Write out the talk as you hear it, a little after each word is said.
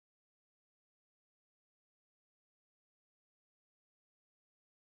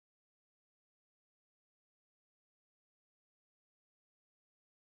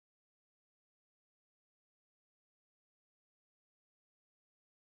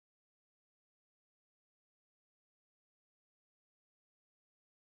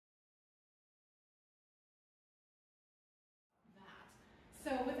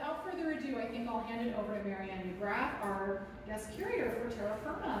So without further ado, I think I'll hand it over to Marianne McGrath, our guest curator for Terra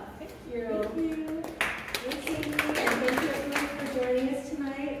Firma. Thank you. Thank you. Thanks, Amy, and thank you everyone for joining us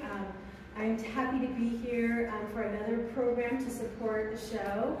tonight. I'm happy to be here for another program to support the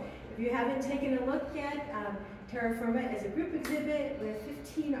show. If you haven't taken a look yet, Terra Firma is a group exhibit with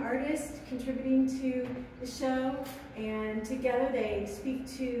 15 artists contributing to the show, and together they speak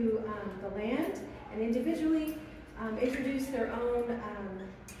to the land and individually introduce their own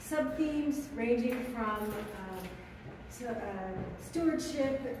sub-themes ranging from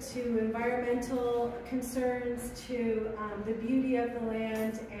stewardship to environmental concerns to the beauty of the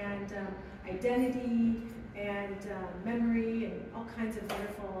land and identity and memory and all kinds of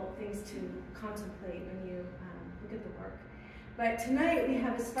wonderful things to contemplate when you look at the work. But tonight we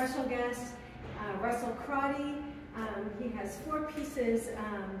have a special guest, Russell Crotty. He has 4 pieces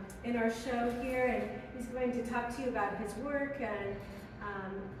in our show here, and he's going to talk to you about his work and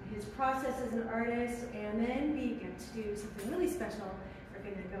his process as an artist, and then we get to do something really special. We're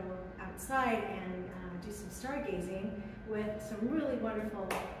going to go outside and do some stargazing with some really wonderful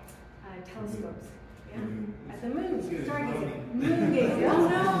telescopes. Yeah? At the moon, stargazing, moon gazing. Oh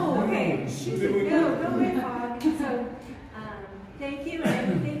no! Okay, go away, Fog. So, thank you,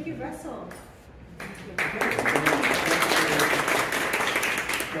 and thank you, Russell. Thanks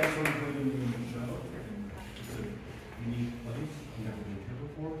for including me in the show. It's a unique place. I've never been here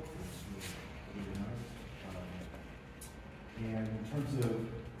before. It's really nice. And in terms of,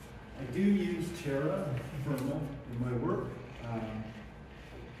 I do use Terra Firma in my work.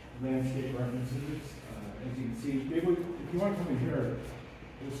 Landscape references. As you can see, maybe if you want to come in here,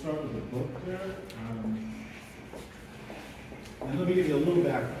 we'll start with a book there. And let me give you a little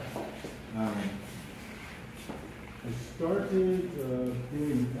background. I started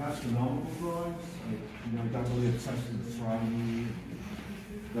doing astronomical drawings. I got really obsessed with astronomy.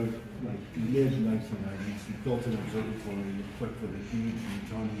 But like mid-1990s, we built an observatory equipped with a huge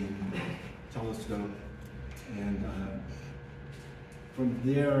Newtonian telescope. And from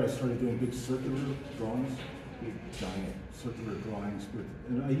there, I started doing big circular drawings, big giant circular drawings.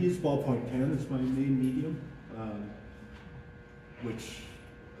 And I use ballpoint pen as my main medium, which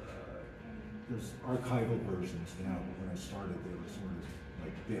there's archival versions now, but when I started, they were sort of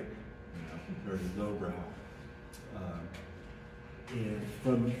like big, very lowbrow. And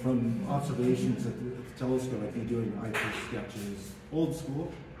from observations at the telescope, I'd be doing eyepiece sketches, old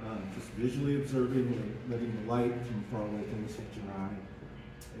school, just visually observing, letting the light from far away things hit your eye,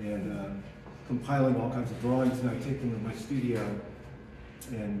 and compiling all kinds of drawings, and I take them to my studio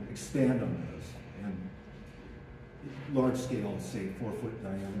and expand on those. And large scale, say 4-foot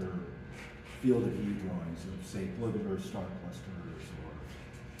diameter field of view drawings of, say, globular star clusters or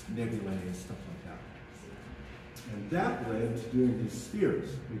nebulae, stuff like that. And that led to doing these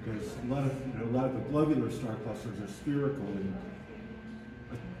spheres, because a lot of the globular star clusters are spherical, and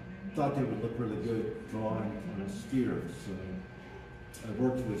I thought they would look really good drawn on a sphere. So I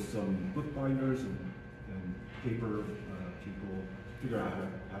worked with some bookbinders and paper people to figure out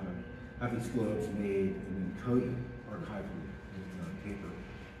how to have these globes made and then coded archivally with paper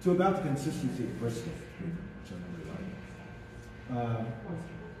to about the consistency of Bristol paper, which I really like.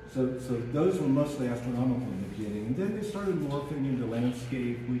 So those were mostly astronomical in the beginning, and then they started morphing into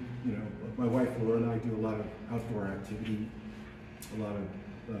landscape. My wife Laura and I do a lot of outdoor activity,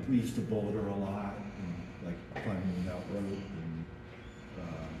 we used to boulder a lot, and, like climbing the Mount Road, and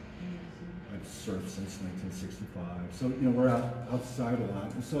I've surfed since 1965. So we're outside a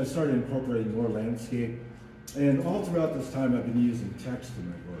lot, and so I started incorporating more landscape. And all throughout this time, I've been using text in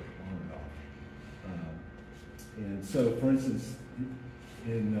my work, on and off. And so, for instance,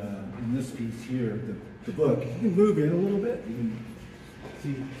 in this piece here, the book, you can move in a little bit. You can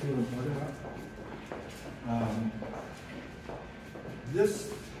see what I'm talking about.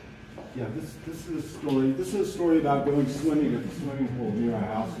 This is a story. This is a story about going swimming at the swimming pool near our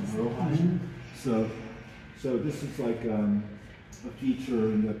house in Ojai. So this is like a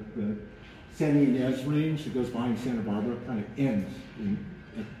feature in the San Ynez range that goes behind Santa Barbara, kind of ends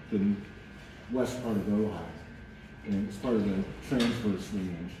at the west part of Ojai. And it's part of the transverse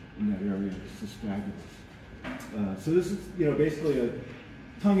range in that area. It's just fabulous. So this is, basically a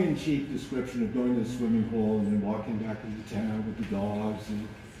tongue-in-cheek description of going to the swimming hole and then walking back into town with the dogs, and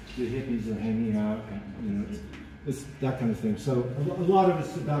the hippies are hanging out, and it's that kind of thing. So a lot of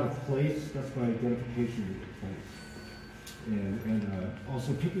it's about a place. That's my identification with the place. And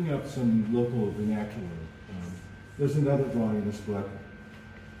also picking up some local vernacular. There's another drawing in this book.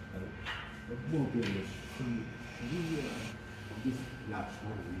 I won't be able to show you.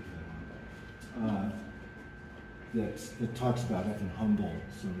 that talks about Evan Humboldt.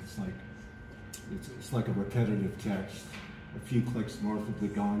 So it's like a repetitive text, a few clicks north of the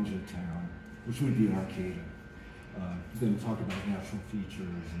Ganja town, which would be Arcata. Then talk about natural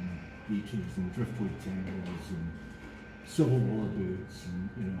features and beaches and driftwood tangles and Civil War boots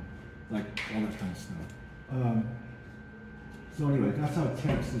and like all that kind of stuff. So anyway, that's how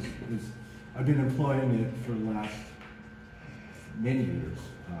text is. I've been employing it for the last many years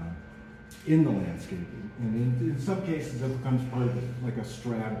in the landscaping, and in some cases it becomes part of like a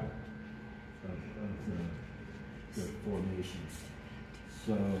stratum of the formations.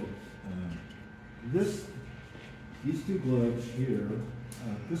 So these two globes here,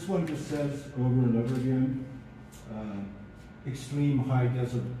 this one just says over and over again, extreme high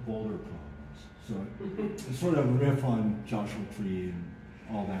desert boulder problems. So it's sort of a riff on Joshua Tree and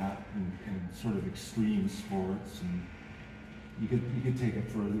all that, and sort of extreme sports, and you could take it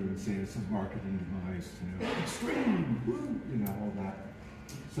further and say it's a marketing device, extreme, woo, all that.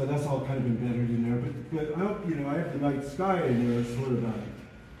 So that's all kind of embedded in there. But I hope, I have the night sky in there as sort of a,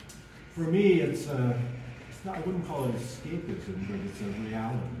 for me, it's not, I wouldn't call it escapism, but it's a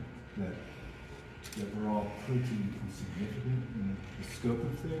reality that we're all pretty insignificant in the scope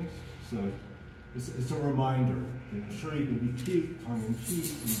of things. So it's a reminder. Sure, you can be cute, tongue-in-cheek,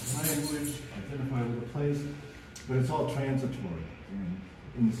 use language, identify with a place, but it's all transitory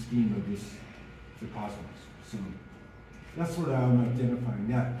in the scheme of the cosmos. So that's sort of how I'm identifying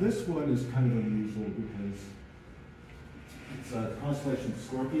that. This one is kind of unusual because it's a constellation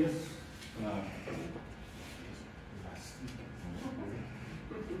Scorpius.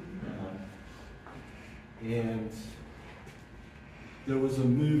 And there was a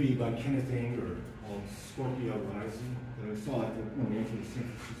movie by Kenneth Anger called Scorpio Rising that I saw at when we went to the San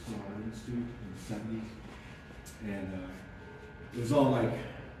Francisco Art Institute in the 70s. And it was all like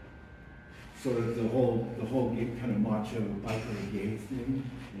sort of the whole kind of macho biker gay thing,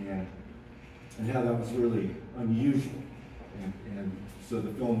 and how that was really unusual. And so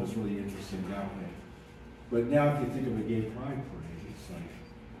the film was really interesting that way. But now if you think of a gay pride parade,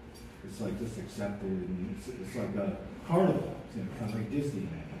 it's like just accepted, and it's like a carnival, kind of like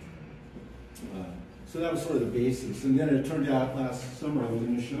Disneyland. So that was sort of the basis. And then it turned out last summer I was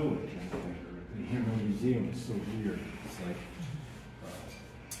in a show with Kenneth Anger at the Reno Museum. It's so weird. It's like,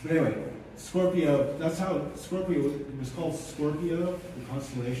 but anyway, Scorpio, that's how Scorpio, it was called Scorpio, the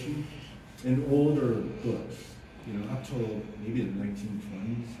constellation, in older books, up till maybe the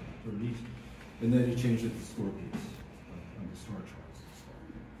 1920s, 30s. And then he changed it to Scorpius on the star charts.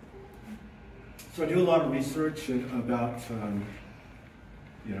 So I do a lot of research about,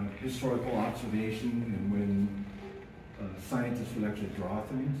 historical observation and when scientists would actually draw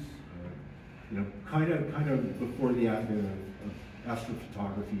things, kind of before the advent of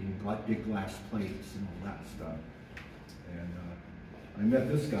astrophotography and big glass plates and all that stuff. And I met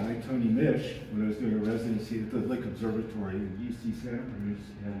this guy, Tony Mish, when I was doing a residency at the Lick Observatory in UC Santa Cruz,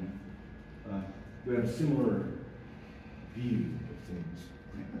 and we had a similar view of things.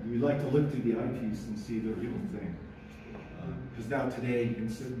 We like to look through the eyepiece and see the real thing. Because now today you can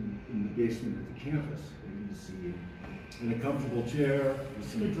sit in the basement at the campus and you see in a comfortable chair with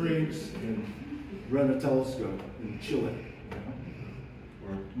some drinks and run a telescope and chill it,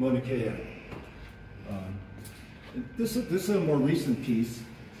 or Mauna Kea. This is a more recent piece.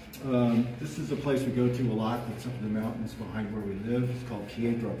 This is a place we go to a lot that's up in the mountains behind where we live. It's called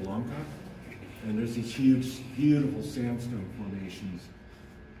Piedra Blanca. And there's these huge, beautiful sandstone formations.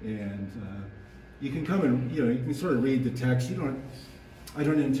 And you can come and, you can sort of read the text. I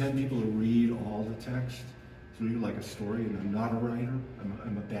don't intend people to read all the text, to read like a story, and I'm not a writer.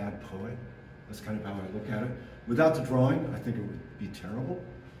 I'm a bad poet. That's kind of how I look at it. Without the drawing, I think it would be terrible.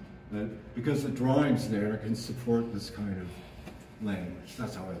 But because the drawings there can support this kind of language.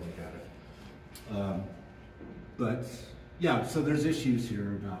 That's how I look at it. But yeah, so there's issues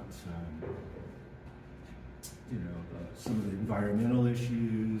here about some of the environmental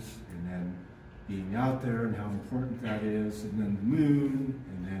issues, and then being out there and how important that is, and then the moon,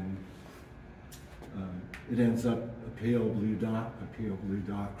 and then it ends up a pale blue dot,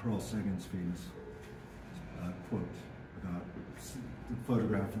 Carl Sagan's famous quote about the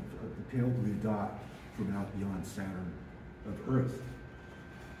photograph of the pale blue dot from out beyond Saturn of Earth.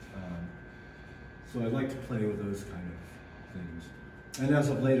 So I like to play with those kind of things. And as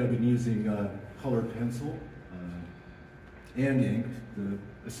of late, I've been using colored pencil and ink.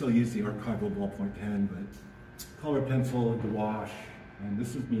 I still use the archival ballpoint pen, but colored pencil, gouache, and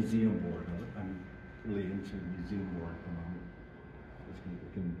this is museum board. I'm really into museum board at the moment.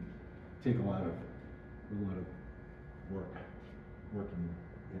 It can take a lot of work working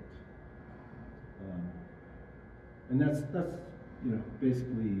it. And that's you know,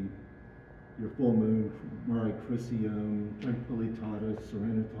 basically your full moon, Mare Crucium, Tranquillitatis,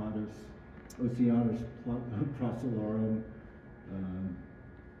 Serenitatis, Oceanus Procellarum,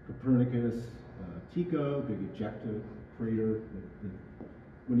 Copernicus, Tycho, big ejecta crater.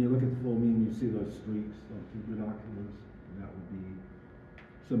 When you look at the full moon, you see those streaks through binoculars. And that would be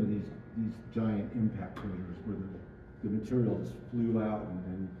some of these giant impact craters where the material just flew out and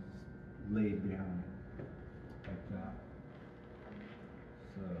then laid down like that.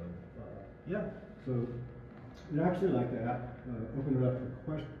 So, yeah, so we'd actually like to open it up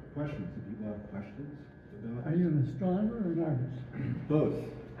for questions if you have questions. Are you an astronomer or an artist? Both.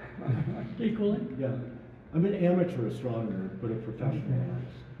 Equally? Yeah. I'm an amateur astronomer, but a professional Okay.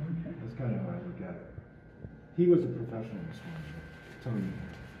 artist. Okay. That's kind of how I look at it. He was a professional astronomer, Tony.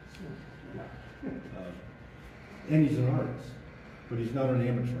 And he's an artist, but he's not an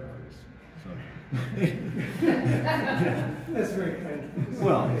amateur artist. So. That's very kind.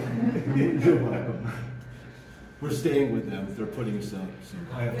 Well, you're welcome. We're staying with them. They're putting us up, so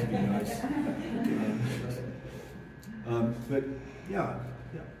I have to be nice. But yeah.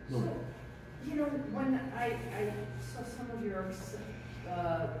 So, you know, when I saw some of your,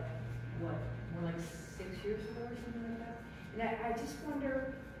 more like 6 years ago or something like that, and I just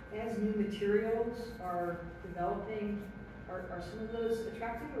wonder, as new materials are developing, are some of those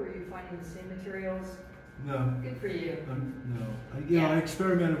attractive, or are you finding the same materials? No. Good for you. No. I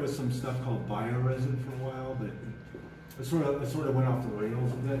experimented with some stuff called bioresin for a while, but I sort of went off the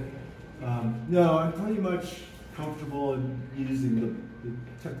rails with it. No, I'm pretty much comfortable in using the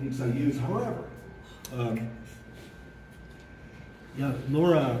techniques I use. However, yeah,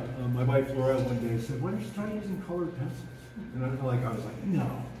 Laura, my wife Laura, one day said, "Why don't you try using colored pencils?" And I was like,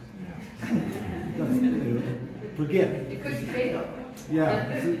 no. Forget it. It could be fatal.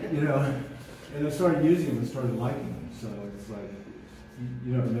 Yeah, you know, and I started using them and started liking them. So it's like,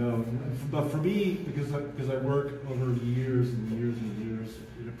 you don't know. But for me, because I work over years and years and years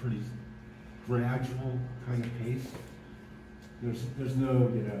at a pretty gradual kind of pace, there's no,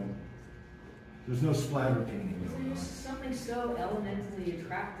 you know, there's no splatter painting going There's on. something so elementally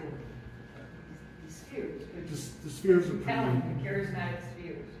attractive. These spheres. The spheres are pretty. Talent, the charismatic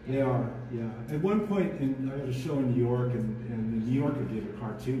spheres. They are, yeah. At one point, I had a show in New York, and the New Yorker did a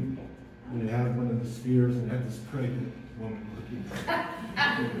cartoon. And it had one of the spheres and had this pregnant woman looking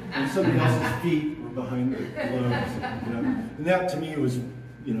at it. And somebody else's feet were behind the globes. You know? And that to me was,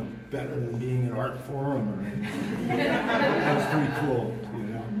 you know, better than being an art forum or anything. That was pretty cool, you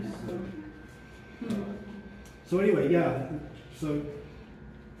know. So anyway, yeah. So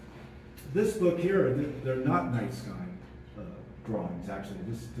this book here, they're not night sky drawings, actually.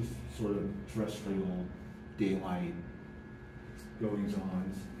 This sort of terrestrial daylight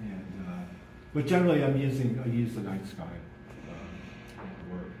goings-ons, and but generally I use the night sky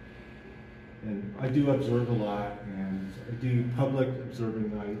work, and I do observe a lot, and I do public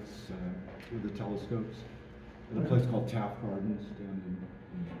observing nights with the telescopes at a place called Taft Gardens down in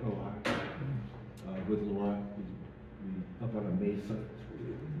Ohio with Laura. We up on a mesa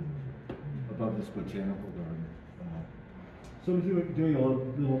above this botanical garden. So I'm doing a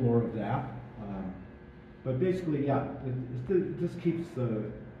little more of that. But basically, yeah, it just keeps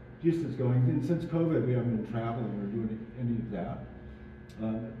the juices going. And since COVID, we haven't been traveling or doing any of that.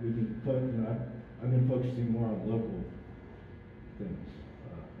 We've been, I've been focusing more on local things.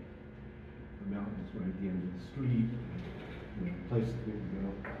 The mountains right at the end of the street, you know, places we can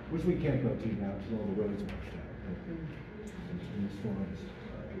go, which we can't go to now because all the roads are washed out. In the storms.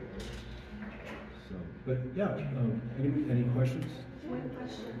 So, but yeah, any questions? One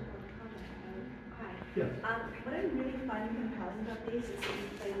question or comment. Hi. Yeah. What I really find compelling about these is that you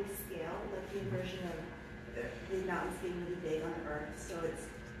play with scale, like the inversion of the mountains being really big on Earth, so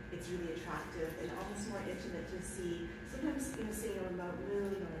it's really attractive and almost more intimate to see. Sometimes, you know, seeing a remote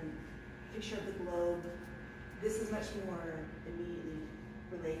moon or a picture of the globe, this is much more immediately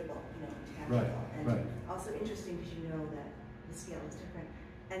relatable, you know, tangible, and also interesting because you know that the scale is different.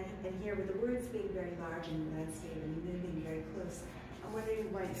 And here, with the words being very large in landscape and you being very close, I'm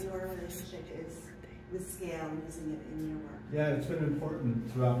wondering what your relationship is with scale and using it in your work. Yeah, it's been important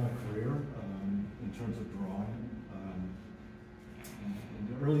throughout my career in terms of drawing. In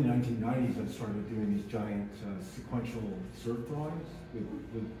the early 1990s, I started doing these giant sequential surf drawings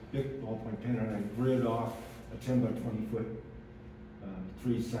with big ballpoint pen, and I grid off a 10 by 20 foot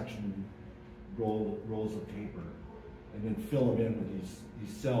 3-section rolls of paper, and then fill them in with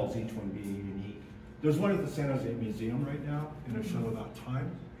these cells, each one being unique. There's one at the San Jose Museum right now in a show about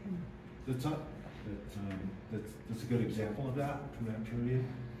time that's up. That's a good example of that from that period.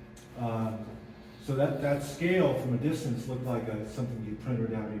 So that scale from a distance looked like something you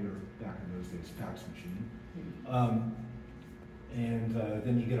printed out of your, back in those days, fax machine.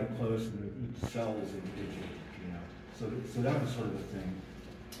 Then you get up close and each cell is individual, you know. So that was sort of the thing.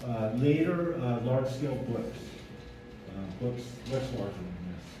 Later, large-scale books. Books much larger than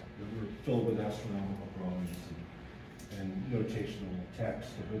this. They were filled with astronomical drawings and notational text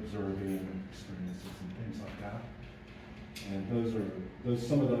of observing experiences and things like that. And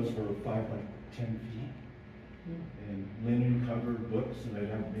some of those were 5 by 10 feet. And linen covered books that I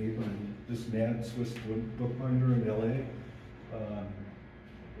had made by this mad Swiss bookbinder in LA.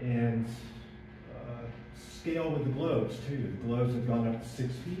 Scale with the globes too. The globes have gone up to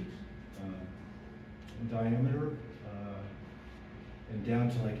 6 feet in diameter and down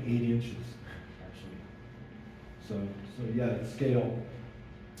to like 8 inches actually. So yeah, the scale.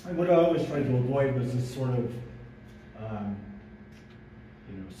 And what I always tried to avoid was this sort of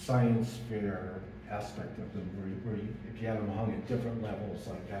science fair aspect of them, where if you have them hung at different levels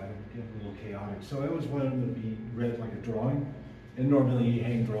like that, it would get a little chaotic. So I always wanted them to be read like a drawing. And normally you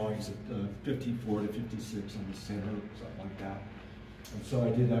hang drawings at 54 to 56 on the center, something like that. And so I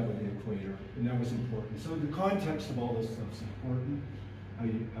did that with the equator, and that was important. So the context of all this stuff is important,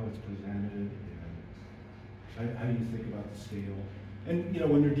 how it's presented, and how you think about the scale. And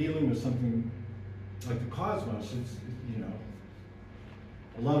when you're dealing with something like the cosmos, it's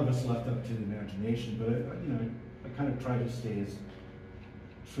a lot of us left up to the imagination, but I kind of try to stay as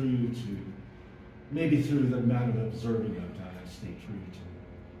true to, maybe through the amount of observing I've done, I stay true to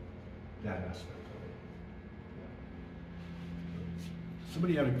that aspect of it. Yeah.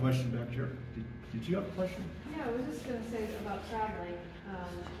 Somebody had a question back here. Did you have a question? Yeah, I was just going to say about traveling.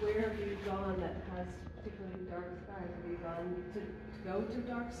 Where have you gone that has particularly dark skies? Have you gone to go to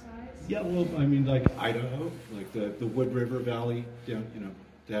dark skies? Yeah, well, I mean, like Idaho, like the Wood River Valley, down,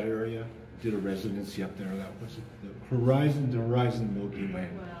 that area. Did a residency up there. That was the horizon to horizon Milky Way.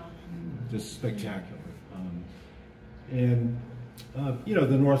 Wow. Just spectacular.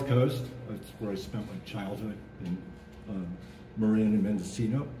 The North Coast, that's where I spent my childhood in Marin and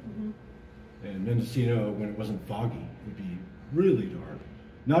Mendocino. Mm-hmm. And Mendocino, when it wasn't foggy, would be really dark.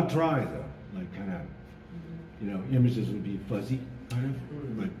 Not dry though, like kind of, images would be fuzzy, kind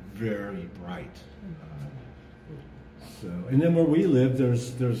of, but very bright. And then where we live,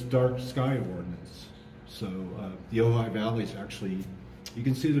 there's dark sky ordinance. So the Ojai Valley is actually, you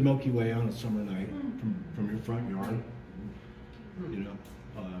can see the Milky Way on a summer night from your front yard,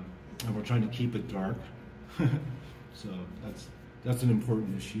 and we're trying to keep it dark. So that's an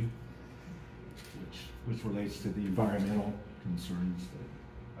important issue, which relates to the environmental concerns that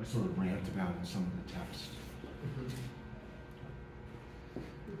I sort of rant about in some of the text.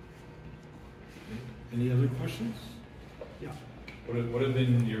 Any other questions? Yeah. What have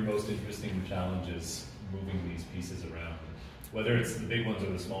been your most interesting challenges moving these pieces around? Whether it's the big ones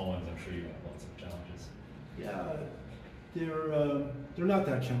or the small ones, I'm sure you have lots of challenges. Yeah, they're not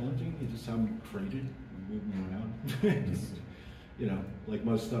that challenging. You just have them created and move them around. Just, like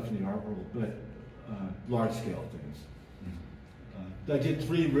most stuff in the art world, but large scale things. I did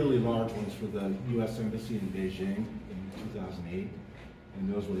 3 really large ones for the U.S. Embassy in Beijing in 2008,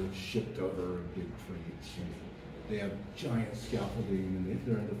 and those were shipped over in big crates. They have giant scaffolding, and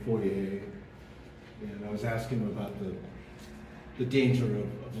they're in the foyer. And I was asking them about the danger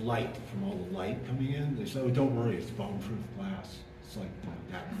of light, from all the light coming in. They said, "Oh, don't worry, it's bomb-proof glass. It's like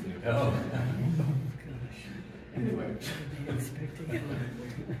that thick." Oh. Anyway.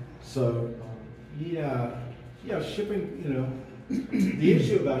 So, shipping. The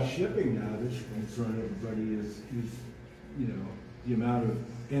issue about shipping now that should concern everybody is the amount of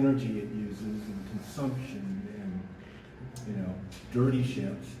energy it uses and consumption, and dirty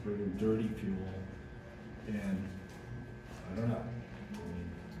ships bringing dirty fuel, and I don't know. I mean,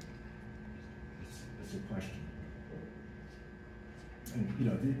 it's a question.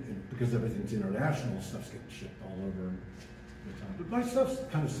 And because everything's international, stuff's getting shipped all over the time. But my stuff's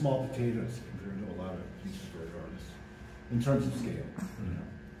kind of small potatoes compared to a lot of pieces for artists in terms of scale.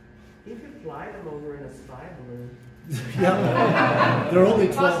 You could fly them over in a spy balloon. Yeah, they're only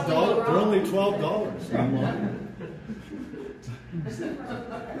 $12. They're only $12 online.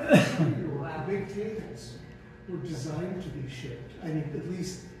 Wow. Big tables were designed to be shipped. I mean, at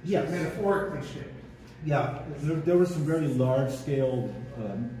least yes. Metaphorically shipped. Yeah, there were some very large-scale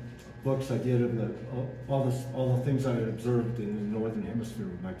books I did of all the things I had observed in the northern hemisphere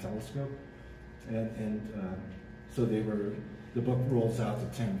with my telescope, and so the book rolls out to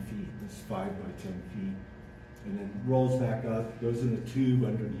 10 feet. It's 5 by 10 feet, and then rolls back up, goes in a tube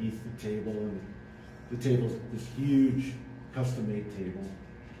underneath the table, and the table's this huge custom-made table,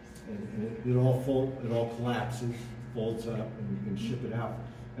 and it all collapses, folds up, and you can ship it out.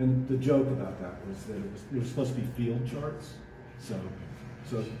 And the joke about that was that it was supposed to be field charts. So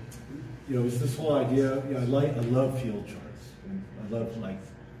you know, it's this whole idea. You know, I love field charts, and I love like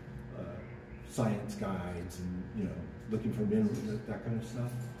science guides, and you know, looking for minerals, that kind of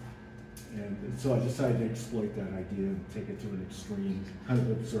stuff. And so I decided to exploit that idea and take it to an extreme, kind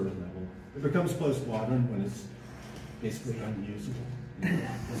of absurd level. It becomes postmodern when it's basically unusable, you know?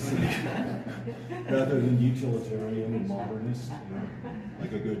 Rather than utilitarian and modernist, you know,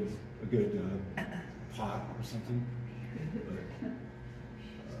 like a good pot or something. But,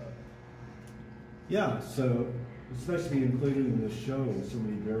 yeah, so it's nice to be included in this show with so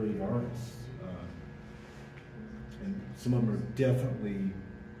many varied artists. And some of them are definitely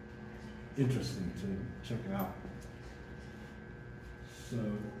interesting to check out. So,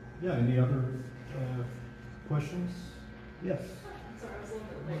 yeah, any other questions? Yes? Sorry, I was a little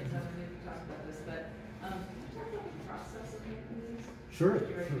bit late, so I didn't even talk about this, but can you talk about the process of making these? Sure.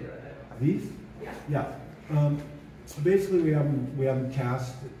 You ready to do it? These? Yeah. Yeah. So basically, we have them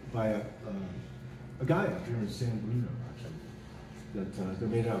cast by a guy up here in San Bruno, actually. That they're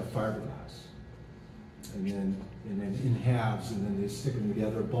made out of fiberglass, and then in halves, and then they stick them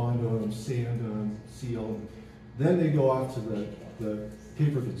together, bond them, sand them, seal them. Then they go off to the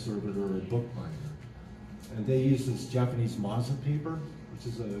paper conservator or bookbinder, and they use this Japanese maza paper, which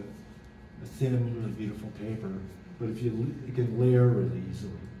is a thin, really beautiful paper, but it can layer really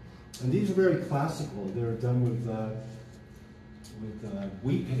easily. And these are very classical. They're done with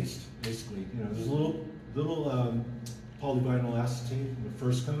wheat paste, basically. You know, there's a little polyvinyl acetate in the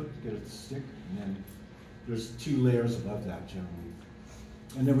first coat to get it to stick, and then there's 2 layers above that generally.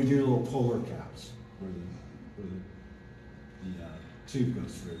 And then we do little polar caps where the tube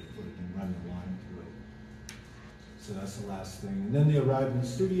goes through, where you can run the line through it. So that's the last thing. And then they arrive in the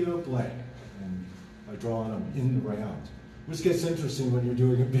studio blank, and I draw on them in the round, which gets interesting when you're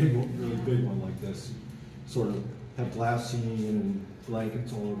doing a big, really big one like this. You sort of have glass ceiling and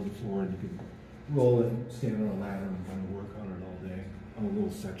blankets all over the floor, and you can roll it, stand on a ladder, and kind of work on it all day on a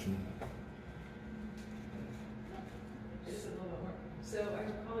little section. Just a little bit more. So I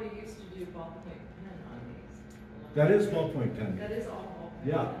recall you used to do ballpoint pen on these. That is ballpoint pen. That is all ballpoint.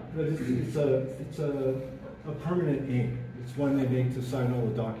 Yeah, but it's a permanent ink. It's one they make to sign all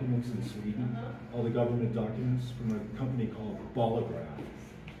the documents in Sweden, all the government documents, from a company called Bolograph.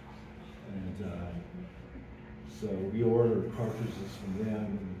 And so we order cartridges from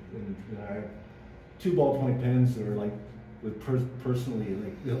them, and I have 2 ballpoint pens that are like with personally,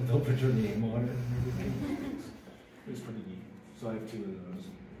 like they'll put your name on it and everything. It's pretty neat. So I have 2 of those.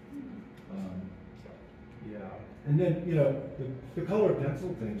 Yeah, and then you know the color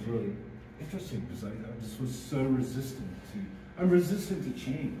pencil thing's really interesting because I just was so resistant to. I'm resistant to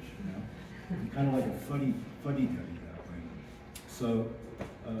change, you know. I'm kind of like a fuddy-duddy that way. So,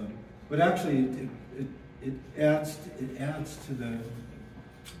 but actually, it adds to the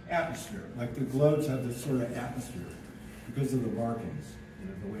atmosphere. Like the globes have this sort of atmosphere because of the markings, you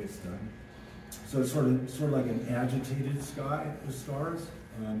know, the way it's done. So it's sort of like an agitated sky with stars,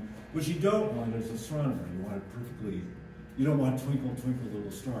 which you don't want as an astronomer. You want it perfectly. You don't want twinkle, twinkle,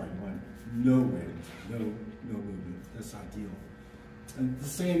 little star. You want no wind, no movement. That's ideal. And the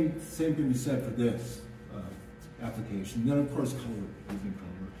same can be said for this application. Then of course color, using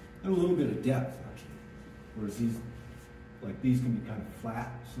color, and a little bit of depth actually. Whereas these can be kind of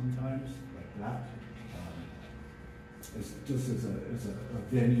flat sometimes, like that. It's just as a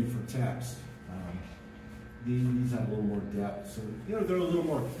venue for text. These have a little more depth, so you know they're a little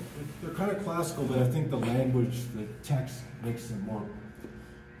more. They're kind of classical, but I think the language, the text, makes them more.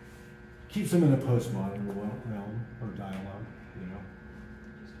 Keeps them in a postmodern realm or dialogue, you know.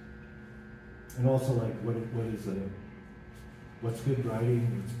 And also, like, what's good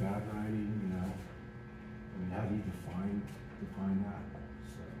writing, what's bad writing, you know. I mean, how do you define that?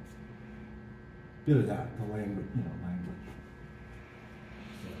 So, bit of that, the language, you know, language.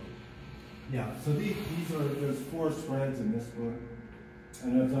 Yeah, so there's 4 spreads in this book,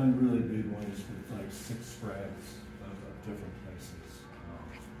 and I've done really big ones with like 6 spreads of different places.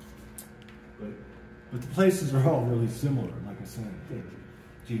 But the places are all really similar, like I said.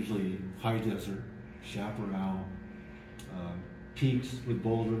 It's usually high desert, chaparral, peaks with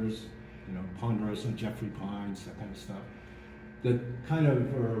boulders, you know, ponderosa, Jeffrey pines, that kind of stuff. That kind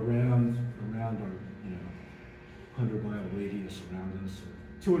of are around our, you know, 100-mile radius around us.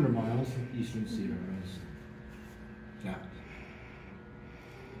 200 miles of eastern Sierras. Yeah.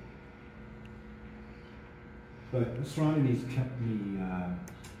 But astronomy's kept me,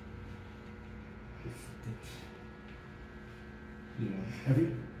 you know,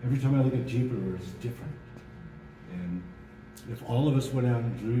 every time I look at Jupiter, it's different. And if all of us went out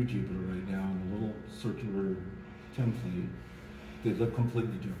and drew Jupiter right now in a little circular template, they'd look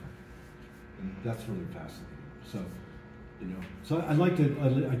completely different. And that's really fascinating. So, you know, so I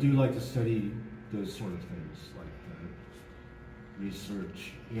do like to study those sort of things, like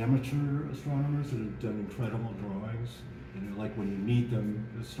research amateur astronomers that have done incredible drawings. You know, like when you meet them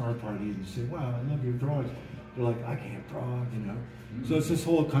at a star party and you say, wow, I love your drawings. They're like, I can't draw, you know. So it's this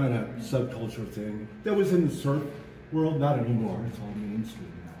whole kind of subculture thing that was in the surf world, not anymore. It's all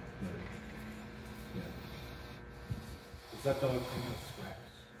mainstream now. But, yeah. Is that dog taking a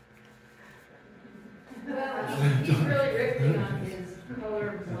scratch? Well, he's really ripping on his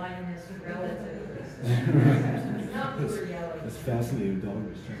color blindness relative. Not blue or yellow. That's fascinating. Dog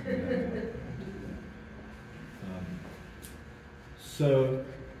was checking that out. So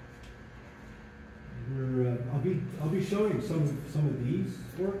I'll be showing some of these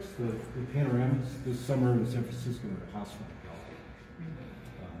works, the panoramas this summer in San Francisco at Housefront Gallery,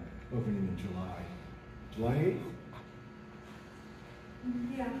 opening in July. July 8th?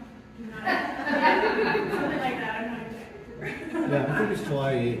 Yeah. Something like that. I'm not exactly. Yeah, I think it's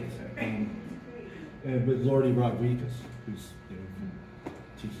July 8th. And with Lordy Rodriguez, who's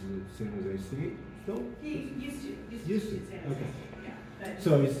teaches at San Jose State still? He used to. Used to. Okay. Yeah,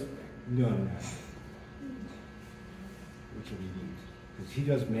 so he's no, which will be neat because he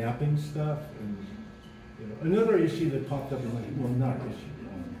does mapping stuff, and you know, another issue that popped up in not issue,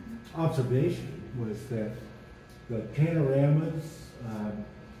 observation was that the panoramas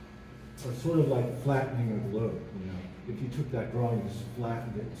are sort of like flattening a globe. You know, if you took that drawing and just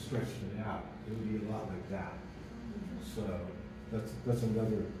flattened it and stretched it out, it would be a lot like that. So that's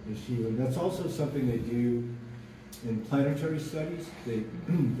another issue, and that's also something they do in planetary studies.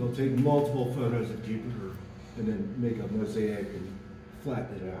 They'll take multiple photos of Jupiter and then make a mosaic and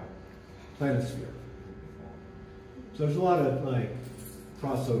flatten it out. Planisphere. So there's a lot of like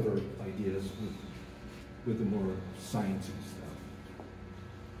crossover ideas with the more sciencey stuff.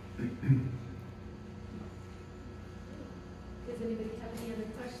 Does anybody have any other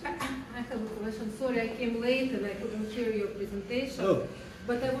questions? I have a question. Sorry, I came late and I couldn't hear your presentation. Oh.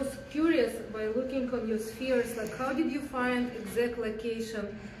 But I was curious by looking on your spheres, like how did you find exact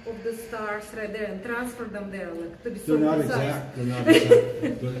location of the stars right there and transfer them there, like to be so They're not precise? exact. They're not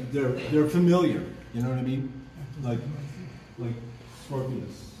exact. they're familiar. You know what I mean? Like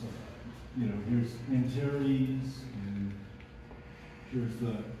Scorpius. You know, here's Antares, and here's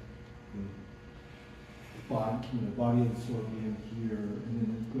the body of the scorpion here, and then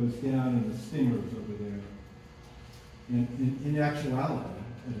it goes down, and the stingers over there. And in actuality,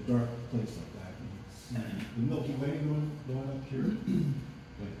 at a dark place like that, you can see the Milky Way going up here.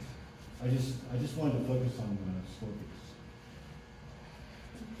 But I just wanted to focus on Scorpius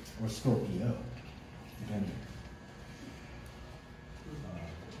or Scorpio, depending.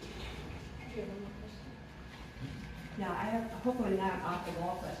 Now, I have hopefully not an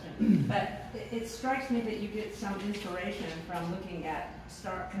off-the-wall question, but it strikes me that you get some inspiration from looking at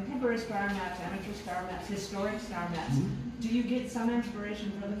contemporary star maps, amateur star maps, historic star maps. Do you get some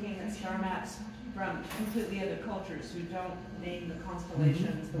inspiration for looking at star maps from completely other cultures who don't name the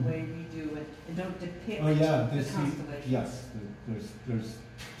constellations the way we do and don't depict the constellations? Yes, there's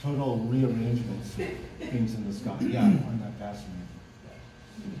total rearrangements of things in the sky. Yeah, I'm not fascinated.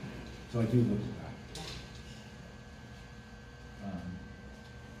 So I do look at that.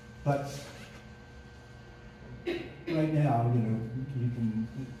 But right now, you know,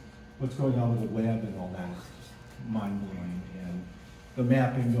 what's going on with the web and all that is just mind-blowing, and the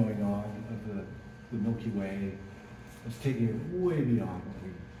mapping going on of the Milky Way is taking it way beyond what we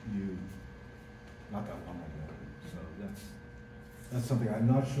knew not that long ago. So that's something I'm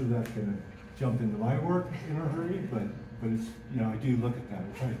not sure that's going to jump into my work in a hurry, but it's, you know, I do look at that.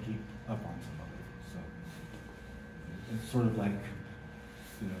 I try to keep up on some of it. So it's sort of like,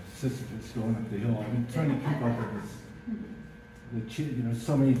 you know, Sisyphus going up the hill. I've been trying to keep up with this. You know,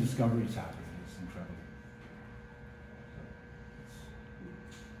 so many discoveries happening. It's incredible.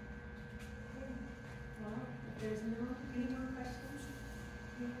 Well, if there's any more questions?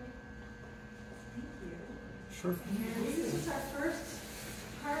 Thank you. Sure. And this is our first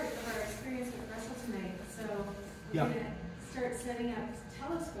part of our experience with Russell tonight. So we're going to start setting up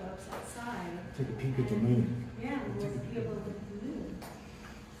telescopes outside. Take a peek at the moon. Yeah, we'll be able to look at the moon.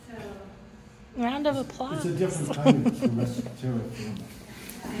 So, round of applause. It's a different kind of terrestrial.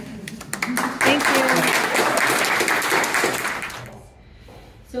 Thank you.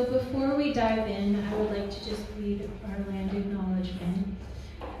 So before we dive in, I would like to just read our land acknowledgement.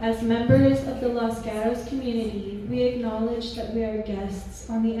 As members of the Los Gatos community, we acknowledge that we are guests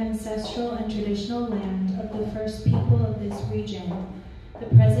on the ancestral and traditional land of the first people of this region, the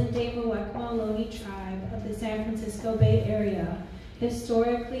present-day Muwekma-Ohlone tribe of the San Francisco Bay Area,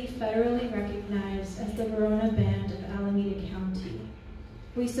 historically federally recognized as the Verona Band of Alameda County.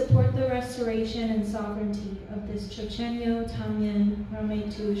 We support the restoration and sovereignty of this Chochenyo, Tamian,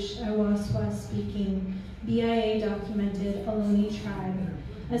 Ramaytush, Awaswa-speaking, BIA-documented Ohlone tribe,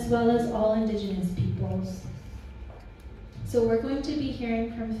 as well as all indigenous peoples. So we're going to be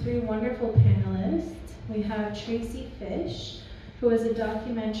hearing from 3 wonderful panelists. We have Tracy Fish, who is a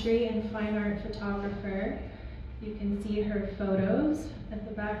documentary and fine art photographer. You can see her photos at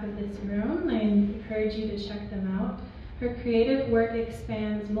the back of this room. I encourage you to check them out. Her creative work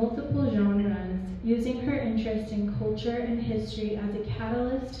expands multiple genres, using her interest in culture and history as a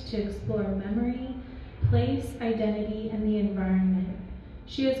catalyst to explore memory, place, identity, and the environment.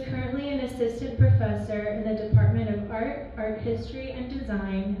 She is currently an assistant professor in the Department of Art, Art History, and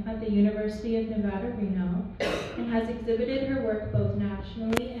Design at the University of Nevada, Reno, and has exhibited her work both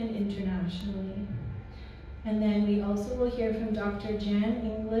nationally and internationally. And then we also will hear from Dr. Jan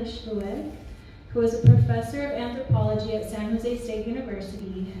English-Lueck, who is a professor of anthropology at San Jose State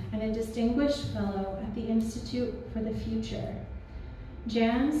University and a distinguished fellow at the Institute for the Future.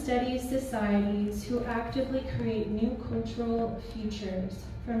 Jan studies societies who actively create new cultural futures,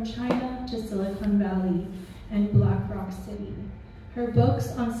 from China to Silicon Valley and Black Rock City. Her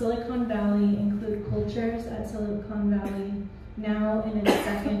books on Silicon Valley include Cultures at Silicon Valley, now in its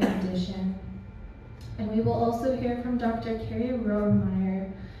 2nd edition. And we will also hear from Dr. Kerry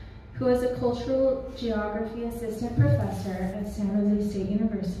Rohrmeier, who is a cultural geography assistant professor at San Jose State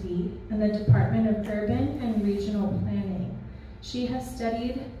University in the Department of Urban and Regional Planning. She has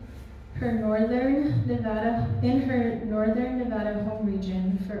studied her Northern Nevada home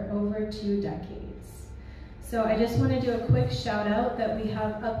region for over 2 decades. So I just want to do a quick shout out that we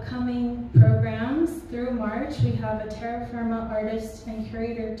have upcoming programs through March. We have a Terra Firma artist and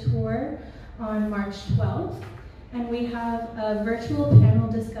curator tour on March 12th. And we have a virtual panel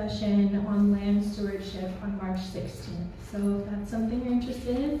discussion on land stewardship on March 16th. So if that's something you're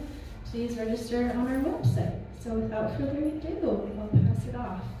interested in, please register on our website. So without further ado, I'll pass it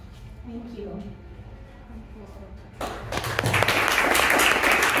off. Thank you.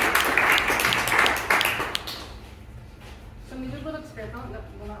 So we did a little experiment. That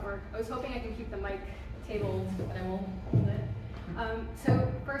will not work. I was hoping I could keep the mic tabled, but I will hold it.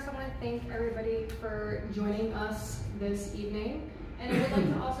 So first I want to thank everybody for joining us this evening. And I would like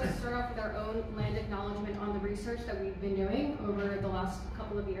to also start off with our own land acknowledgement on the research that we've been doing over the last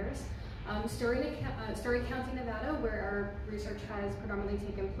couple of years. Story County, Nevada, where our research has predominantly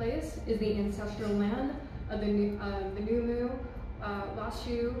taken place, is the ancestral land of the Numu,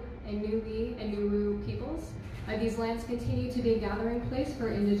 Lashu, and Nui, and Nuwu peoples. These lands continue to be a gathering place for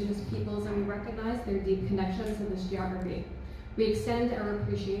indigenous peoples, and we recognize their deep connections in this geography. We extend our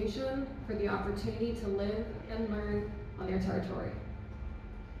appreciation for the opportunity to live and learn on their territory.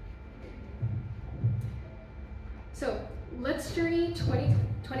 So let's journey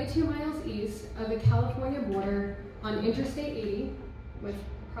 22 miles east of the California border on Interstate 80, with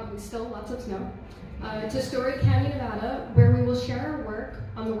probably still lots of snow, to Story County, Nevada, where we will share our work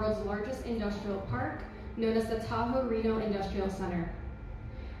on the world's largest industrial park, known as the Tahoe-Reno Industrial Center.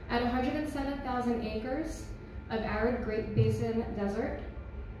 At 107,000 acres of arid Great Basin desert,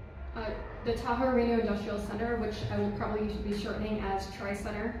 the Tahoe-Reno Industrial Center, which I will probably be shortening as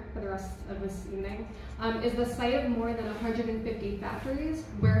Tri-Center for the rest of this evening, is the site of more than 150 factories,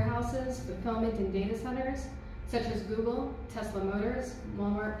 warehouses, fulfillment, and data centers, such as Google, Tesla Motors,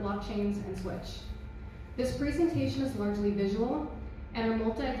 Walmart, blockchains, and Switch. This presentation is largely visual, and our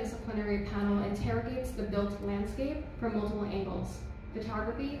multidisciplinary panel interrogates the built landscape from multiple angles: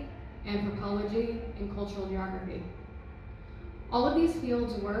 photography, anthropology, and cultural geography. All of these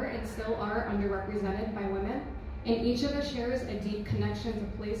fields were and still are underrepresented by women, and each of us shares a deep connection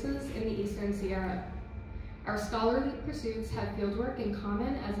to places in the Eastern Sierra. Our scholarly pursuits have fieldwork in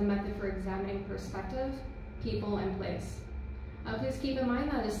common as a method for examining perspective, people, and place. Please keep in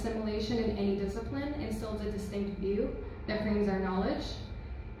mind that assimilation in any discipline instills a distinct view that frames our knowledge,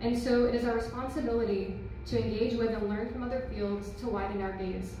 and so it is our responsibility to engage with and learn from other fields to widen our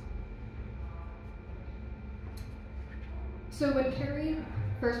gaze. So when Kerry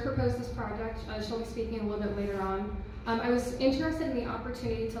first proposed this project, she'll be speaking a little bit later on, I was interested in the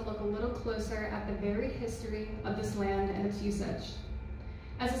opportunity to look a little closer at the very history of this land and its usage.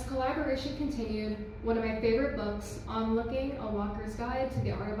 As this collaboration continued, one of my favorite books, On Looking, A Walker's Guide to the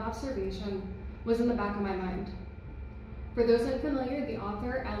Art of Observation, was in the back of my mind. For those unfamiliar, the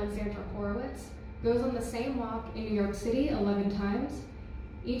author, Alexandra Horowitz, goes on the same walk in New York City 11 times,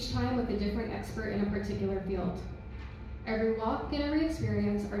 each time with a different expert in a particular field. Every walk and every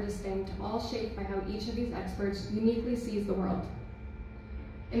experience are distinct, all shaped by how each of these experts uniquely sees the world.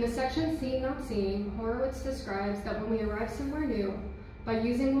 In the section Seeing Not Seeing, Horowitz describes that when we arrive somewhere new, by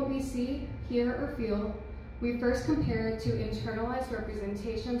using what we see, hear, or feel, we first compare it to internalized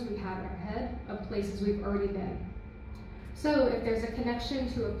representations we have in our head of places we've already been. So if there's a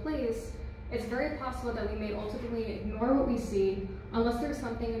connection to a place, it's very possible that we may ultimately ignore what we see unless there's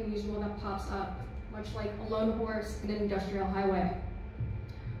something unusual that pops up, much like a lone horse in an industrial highway.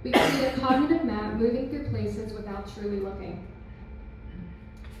 We can see a cognitive map moving through places without truly looking.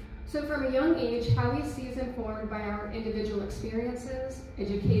 So from a young age, how we see is informed by our individual experiences,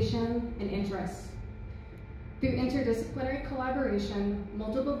 education, and interests. Through interdisciplinary collaboration,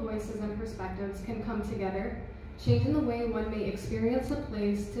 multiple voices and perspectives can come together, changing the way one may experience a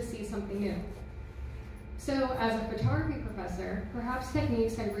place to see something new. So as a photography professor, perhaps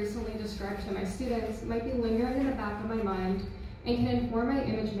techniques I've recently described to my students might be lingering in the back of my mind and can inform my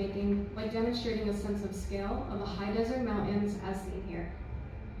image making, like demonstrating a sense of scale of the high desert mountains as seen here.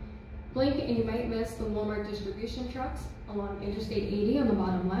 Blink and you might miss the Walmart distribution trucks along Interstate 80 on the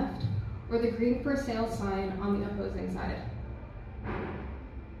bottom left, or the green for sale sign on the opposing side.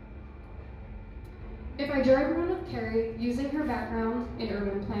 If I drive around with Kerry, using her background in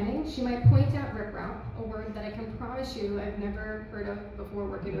urban planning, she might point out riprap, a word that I can promise you I've never heard of before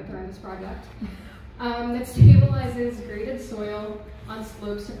working with her on this project, that stabilizes graded soil on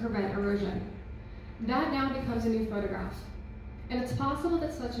slopes to prevent erosion. That now becomes a new photograph. And it's possible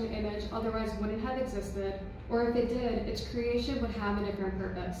that such an image otherwise wouldn't have existed, or if it did, its creation would have a different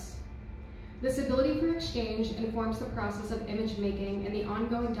purpose. This ability for exchange informs the process of image making and the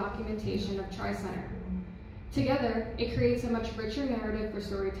ongoing documentation of Tri-Center. Together, it creates a much richer narrative for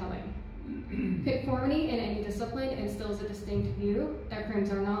storytelling. Conformity in any discipline instills a distinct view that frames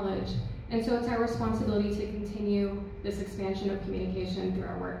our knowledge, and so it's our responsibility to continue this expansion of communication through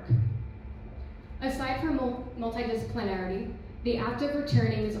our work. Aside from multidisciplinarity, the act of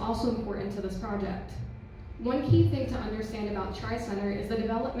returning is also important to this project. One key thing to understand about Tri-Center is the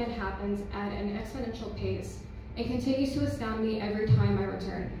development happens at an exponential pace and continues to astound me every time I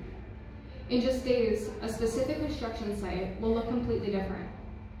return. In just days, a specific construction site will look completely different.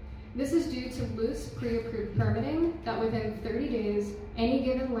 This is due to loose pre-approved permitting that within 30 days, any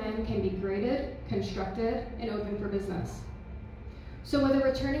given land can be graded, constructed, and open for business. So whether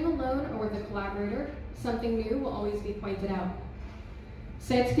returning alone or with a collaborator, something new will always be pointed out.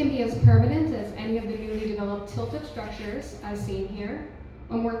 Sites can be as permanent as any of the newly developed tilted structures, as seen here,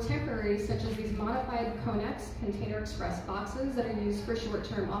 or more temporary, such as these modified Conex container express boxes that are used for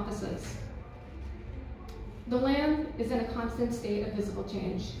short-term offices. The land is in a constant state of visible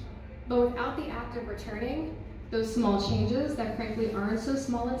change, but without the act of returning, those small changes that frankly aren't so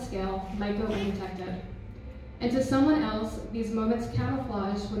small in scale might go undetected. And to someone else, these moments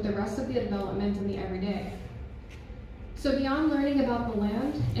camouflage with the rest of the development in the everyday. So beyond learning about the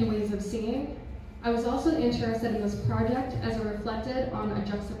land and ways of seeing, I was also interested in this project as it reflected on a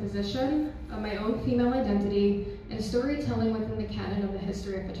juxtaposition of my own female identity and storytelling within the canon of the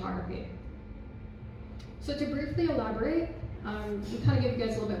history of photography. So to briefly elaborate, to kind of give you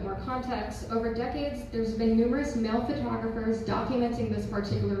guys a little bit more context, over decades, there's been numerous male photographers documenting this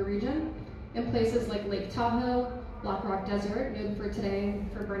particular region in places like Lake Tahoe, Black Rock Desert, known for today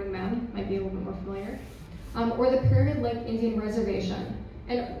for Burning Man, might be a little bit more familiar, or the Pyramid Lake Indian Reservation.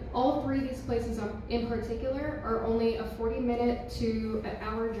 And all three of these places in particular are only a 40-minute to an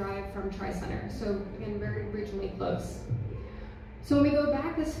hour drive from Tri-Center, so again, very regionally close. So when we go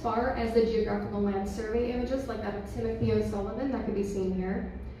back as far as the geographical land survey images like that of Timothy O'Sullivan that can be seen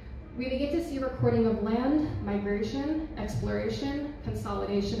here, we begin to see recording of land, migration, exploration,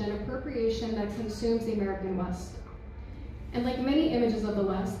 consolidation, and appropriation that consumes the American West. And like many images of the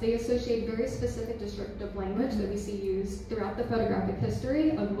West, they associate very specific descriptive language that we see used throughout the photographic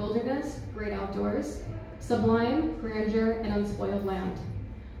history of wilderness, great outdoors, sublime, grandeur, and unspoiled land.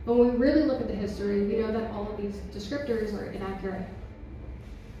 But when we really look at the history, we know that all of these descriptors are inaccurate.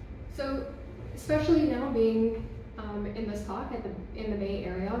 So, especially now being in this talk in the Bay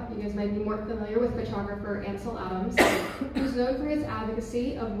Area, you guys might be more familiar with photographer Ansel Adams, who's known for his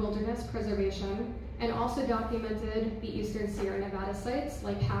advocacy of wilderness preservation and also documented the eastern Sierra Nevada sites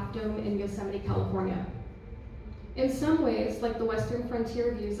like Half Dome in Yosemite, California. In some ways, like the western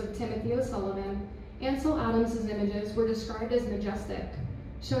frontier views of Timothy O'Sullivan, Ansel Adams' images were described as majestic,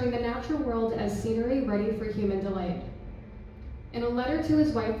 showing the natural world as scenery ready for human delight. In a letter to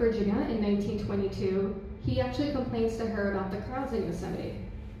his wife Virginia in 1922, he actually complains to her about the crowds in Yosemite.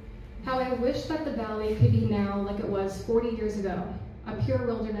 How I wish that the valley could be now like it was 40 years ago, a pure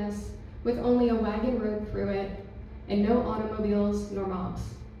wilderness with only a wagon road through it and no automobiles nor mobs.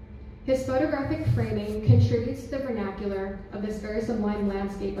 His photographic framing contributes to the vernacular of this very sublime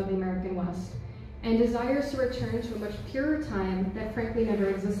landscape of the American West and desires to return to a much purer time that frankly never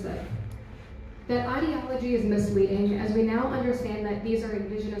existed. That ideology is misleading, as we now understand that these are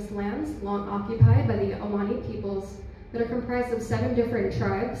indigenous lands long occupied by the Omani peoples that are comprised of 7 different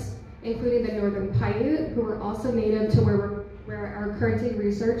tribes, including the Northern Paiute, who are also native to where our current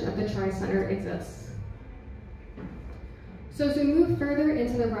research at the Tri-Center exists. So as we move further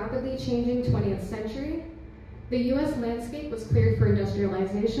into the rapidly changing 20th century, the US landscape was cleared for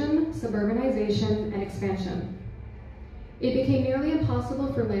industrialization, suburbanization, and expansion. It became nearly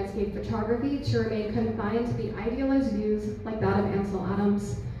impossible for landscape photography to remain confined to the idealized views like that of Ansel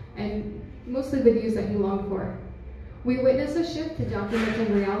Adams, and mostly the views that he longed for. We witness a shift to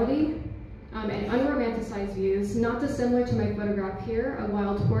documenting reality and unromanticized views, not dissimilar to my photograph here of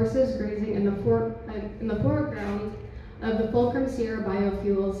wild horses grazing in the foreground of the Fulcrum Sierra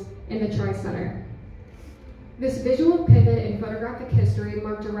biofuels in the Tri-Center. This visual pivot in photographic history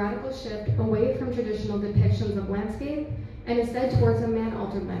marked a radical shift away from traditional depictions of landscape and instead towards a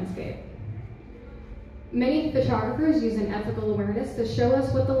man-altered landscape. Many photographers use an ethical awareness to show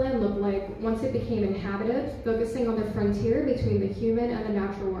us what the land looked like once it became inhabited, focusing on the frontier between the human and the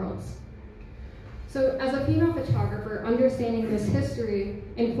natural worlds. So as a female photographer, understanding this history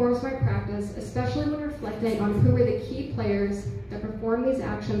informs my practice, especially when reflecting on who were the key players that performed these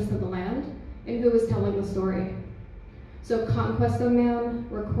actions to the land and who was telling the story. So conquest of man,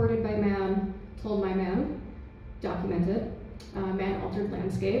 recorded by man, told by man, documented, man-altered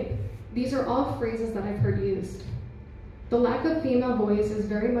landscape. These are all phrases that I've heard used. The lack of female voice is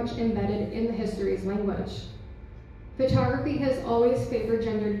very much embedded in the history's language. Photography has always favored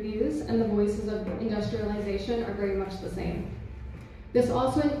gendered views, and the voices of industrialization are very much the same. This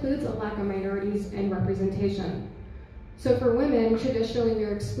also includes a lack of minorities and representation. So for women, traditionally we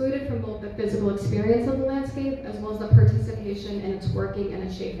are excluded from both the physical experience of the landscape as well as the participation in its working and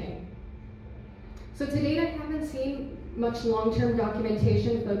its shaping. So to date, I haven't seen much long-term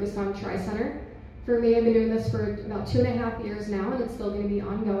documentation focused on Tri-Center. For me, I've been doing this for about 2.5 years now, and it's still going to be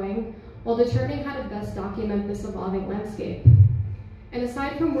ongoing, while determining how to best document this evolving landscape. And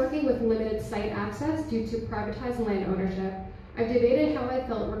aside from working with limited site access due to privatized land ownership, I've debated how I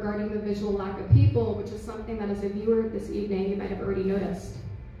felt regarding the visual lack of people, which is something that as a viewer this evening you might have already noticed.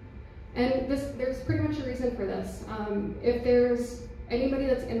 And there's pretty much a reason for this. If there's anybody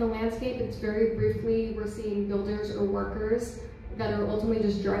that's in the landscape, it's very briefly, we're seeing builders or workers that are ultimately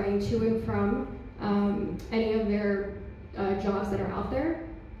just driving to and from any of their jobs that are out there.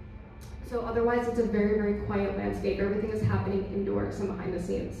 So otherwise, it's a very, very quiet landscape. Everything is happening indoors and behind the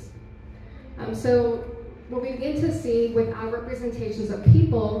scenes. So what we begin to see with our representations of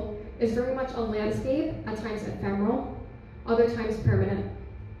people is very much a landscape, at times ephemeral, other times permanent.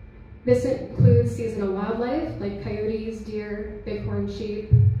 This includes seasonal wildlife like coyotes, deer, bighorn sheep.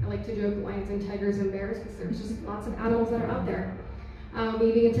 I like to joke lions and tigers and bears because there's just lots of animals that are out there.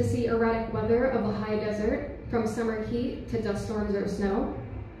 We begin to see erratic weather of the high desert, from summer heat to dust storms or snow,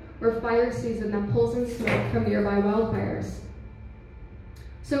 or fire season that pulls in smoke from nearby wildfires.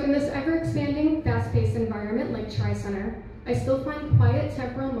 So in this ever-expanding, fast-paced environment like Tri-Center, I still find quiet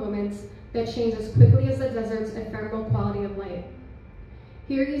temporal moments that change as quickly as the desert's ephemeral quality of light.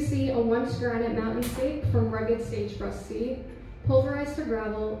 Here you see a once granite mountainscape from rugged sagebrush sea, pulverized to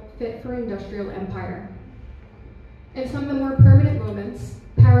gravel, fit for industrial empire. And some of the more permanent moments,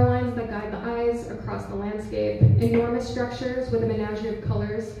 power lines that guide the eyes across the landscape, enormous structures with a menagerie of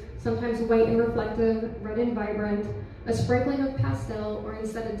colors, sometimes white and reflective, red and vibrant, a sprinkling of pastel, or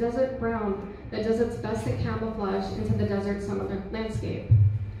instead a desert brown that does its best to camouflage into the desert summer landscape.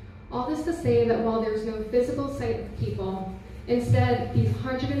 All this to say that while there's no physical sight of people, instead these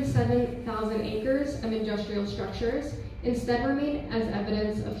 107,000 acres of industrial structures instead remain as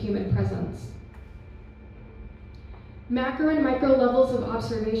evidence of human presence. Macro and micro levels of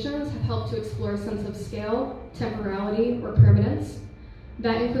observations have helped to explore a sense of scale, temporality, or permanence.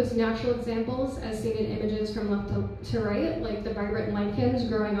 That includes natural examples as seen in images from left to right, like the vibrant lichens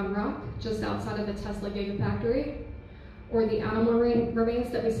growing on rock just outside of the Tesla Gigafactory, or the animal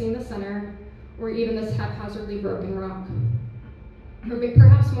remains that we see in the center, or even this haphazardly broken rock. Or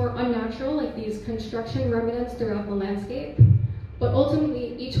perhaps more unnatural, like these construction remnants throughout the landscape. But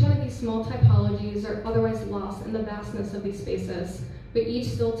ultimately, each one of these small typologies are otherwise lost in the vastness of these spaces, but each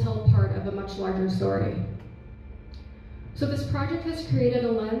still tell part of a much larger story. So this project has created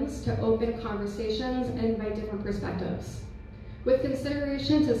a lens to open conversations and invite different perspectives. With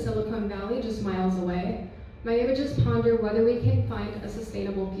consideration to Silicon Valley just miles away, my images ponder whether we can find a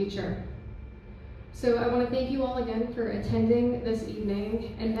sustainable future. So I want to thank you all again for attending this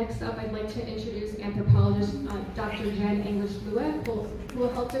evening. And next up, I'd like to introduce anthropologist Dr. Jen English-Lueck, who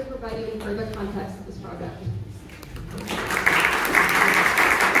will help to provide even further context to this project.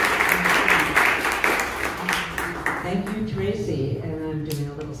 Thank you, Tracy. And I'm doing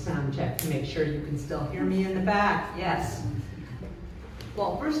a little sound check to make sure you can still hear me in the back. Yes.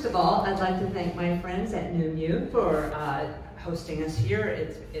 Well, first of all, I'd like to thank my friends at NUMU for hosting us here.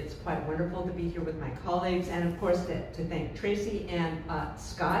 It's quite wonderful to be here with my colleagues, and of course to thank Tracy and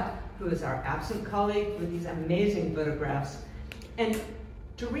Scott, who is our absent colleague, for these amazing photographs, and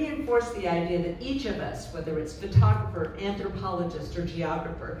to reinforce the idea that each of us, whether it's photographer, anthropologist, or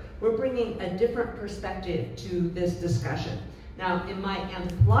geographer, we're bringing a different perspective to this discussion. Now, in my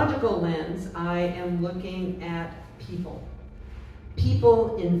anthropological lens, I am looking at people.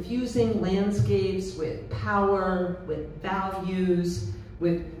 People infusing landscapes with power, with values,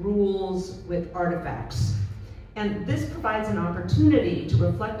 with rules, with artifacts. And this provides an opportunity to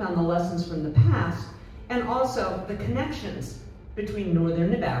reflect on the lessons from the past and also the connections between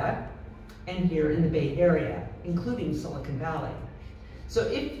Northern Nevada and here in the Bay Area, including Silicon Valley. So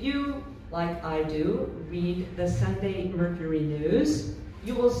if you, like I do, read the Sunday Mercury News,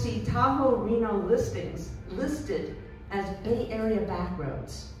 you will see Tahoe-Reno listings listed as Bay Area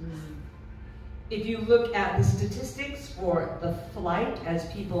backroads. If you look at the statistics for the flight as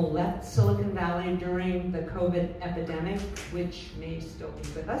people left Silicon Valley during the COVID epidemic, which may still be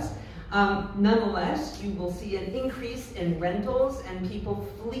with us, nonetheless, you will see an increase in rentals and people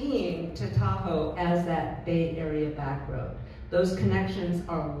fleeing to Tahoe as that Bay Area backroad. Those connections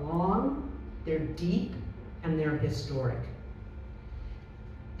are long, they're deep, and they're historic.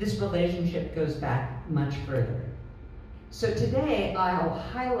 This relationship goes back much further. So today, I'll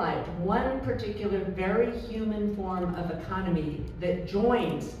highlight one particular very human form of economy that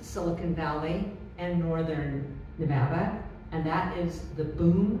joins Silicon Valley and Northern Nevada, and that is the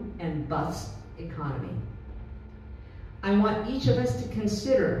boom and bust economy. I want each of us to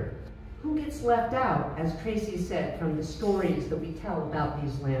consider who gets left out, as Tracy said, from the stories that we tell about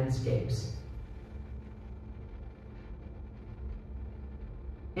these landscapes.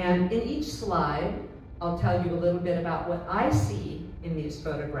 And in each slide, I'll tell you a little bit about what I see in these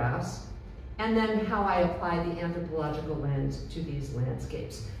photographs, and then how I apply the anthropological lens to these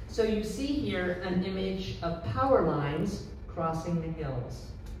landscapes. So you see here an image of power lines crossing the hills.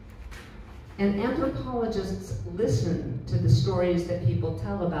 And anthropologists listen to the stories that people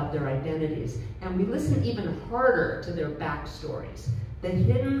tell about their identities, and we listen even harder to their backstories, the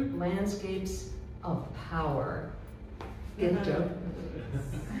hidden landscapes of power,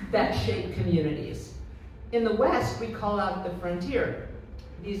 that shape communities. In the West, we call out the frontier,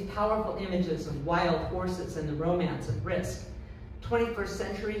 these powerful images of wild horses and the romance of risk. 21st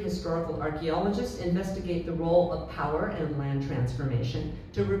century historical archaeologists investigate the role of power in land transformation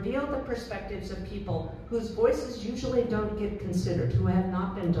to reveal the perspectives of people whose voices usually don't get considered, who have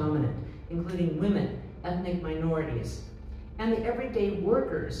not been dominant, including women, ethnic minorities, and the everyday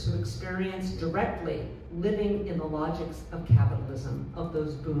workers who experience directly living in the logics of capitalism, of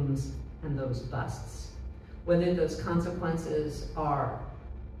those booms and those busts, whether those consequences are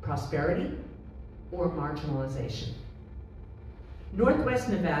prosperity or marginalization. Northwest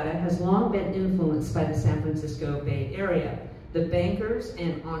Nevada has long been influenced by the San Francisco Bay Area. The bankers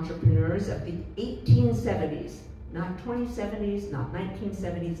and entrepreneurs of the 1870s, not 2070s, not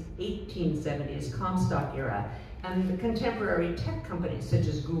 1970s, 1870s, Comstock era, and the contemporary tech companies such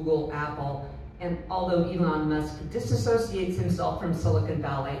as Google, Apple, and although Elon Musk disassociates himself from Silicon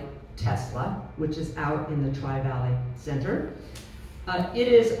Valley, Tesla, which is out in the Tri-Valley Center. It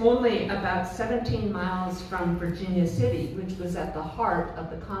is only about 17 miles from Virginia City, which was at the heart of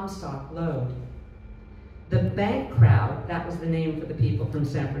the Comstock lode. The bank crowd, that was the name for the people from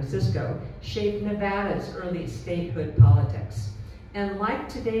San Francisco, shaped Nevada's early statehood politics. And like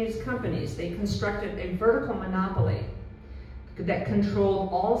today's companies, they constructed a vertical monopoly that controlled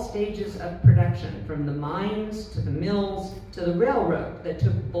all stages of production, from the mines to the mills to the railroad that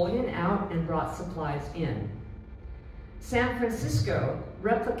took bullion out and brought supplies in. San Francisco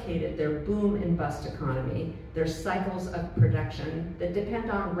replicated their boom and bust economy, their cycles of production that depend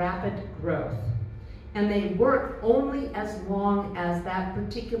on rapid growth. And they work only as long as that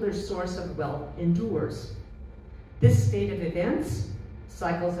particular source of wealth endures. This state of events,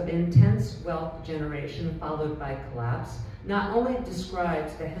 cycles of intense wealth generation followed by collapse, not only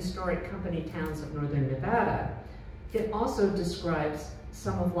describes the historic company towns of Northern Nevada, it also describes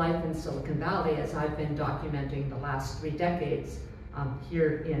some of life in Silicon Valley as I've been documenting the last 3 decades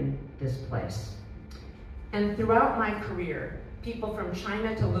here in this place. And throughout my career, people from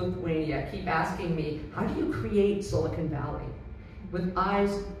China to Lithuania keep asking me, how do you create Silicon Valley? With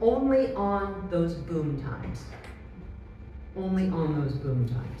eyes only on those boom times. Only on those boom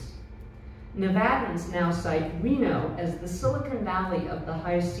times. Nevadans now cite Reno as the Silicon Valley of the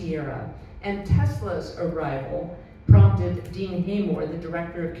High Sierra, and Tesla's arrival prompted Dean Haymore, the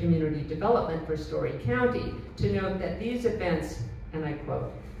Director of Community Development for Story County, to note that these events, and I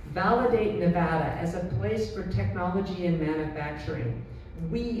quote, validate Nevada as a place for technology and manufacturing.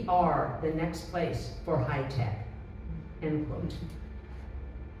 We are the next place for high tech, end quote.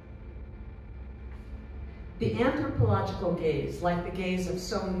 The anthropological gaze, like the gaze of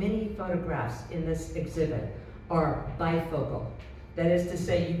so many photographs in this exhibit, are bifocal. That is to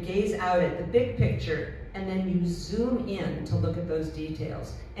say, you gaze out at the big picture and then you zoom in to look at those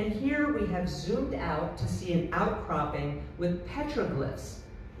details. And here we have zoomed out to see an outcropping with petroglyphs,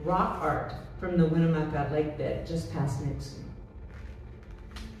 rock art from the Winnemucca Lake bed just past Nixon.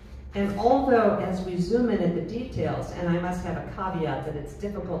 And although as we zoom in at the details, and I must have a caveat that it's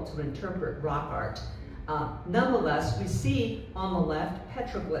difficult to interpret rock art, nonetheless, we see on the left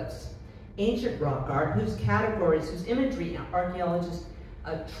petroglyphs, ancient rock art whose categories, whose imagery archaeologists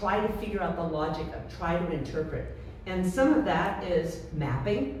try to figure out the logic of, try to interpret. And some of that is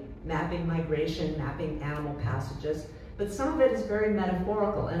mapping migration, mapping animal passages, but some of it is very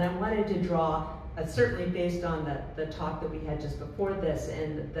metaphorical. And I wanted to draw, certainly based on the talk that we had just before this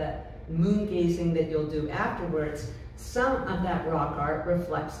and the moon gazing that you'll do afterwards, some of that rock art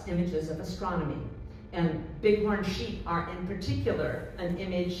reflects images of astronomy. And bighorn sheep are in particular an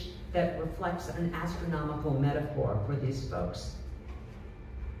image that reflects an astronomical metaphor for these folks.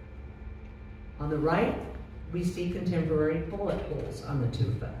 On the right, we see contemporary bullet holes on the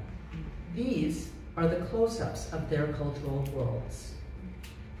tufa. These are the close-ups of their cultural worlds.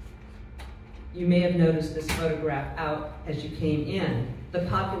 You may have noticed this photograph out as you came in. The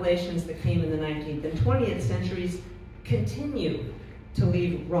populations that came in the 19th and 20th centuries continue to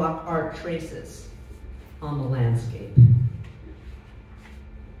leave rock art traces on the landscape.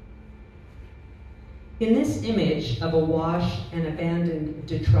 In this image of a wash and abandoned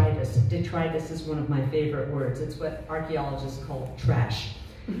detritus, detritus is one of my favorite words. It's what archaeologists call trash.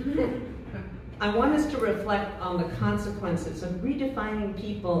 I want us to reflect on the consequences of redefining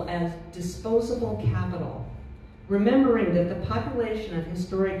people as disposable capital, remembering that the population of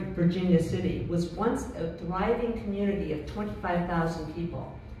historic Virginia City was once a thriving community of 25,000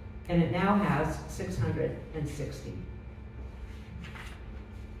 people, and it now has 660.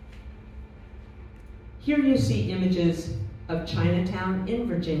 Here you see images of Chinatown in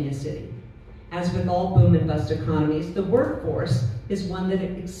Virginia City. As with all boom and bust economies, the workforce is one that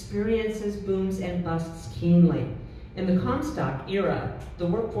experiences booms and busts keenly. In the Comstock era, the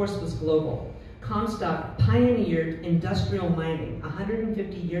workforce was global. Comstock pioneered industrial mining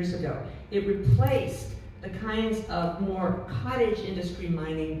 150 years ago. It replaced the kinds of more cottage industry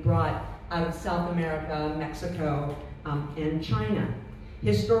mining brought out of South America, Mexico, and China.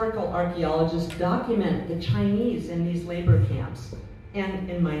 Historical archaeologists document the Chinese in these labor camps and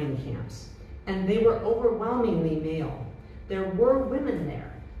in mining camps, and they were overwhelmingly male. There were women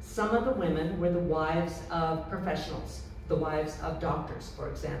there. Some of the women were the wives of professionals, the wives of doctors, for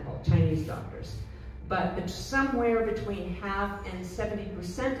example, Chinese doctors. But somewhere between half and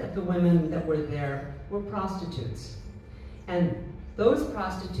 70% of the women that were there were prostitutes. And those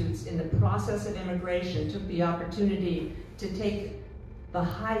prostitutes, in the process of immigration, took the opportunity to take the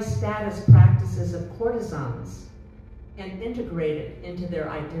high status practices of courtesans and integrate it into their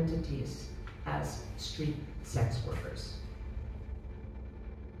identities as street sex workers.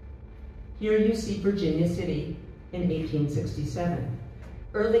 Here you see Virginia City in 1867.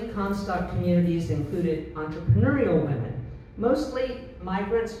 Early Comstock communities included entrepreneurial women, mostly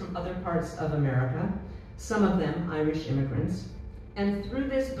migrants from other parts of America, some of them Irish immigrants. And through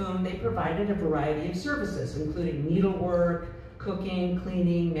this boom, they provided a variety of services, including needlework, cooking,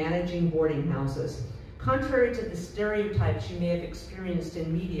 cleaning, managing boarding houses. Contrary to the stereotypes you may have experienced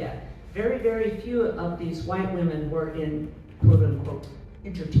in media, very, very few of these white women were in, quote unquote,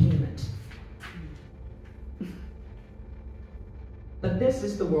 entertainment. But this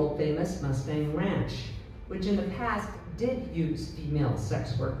is the world famous Mustang Ranch, which in the past did use female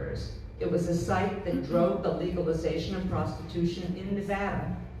sex workers. It was a site that drove the legalization of prostitution in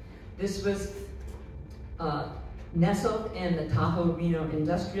Nevada. This was nestled in the Tahoe-Reno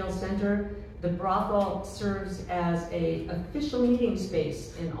Industrial Center. The brothel serves as an official meeting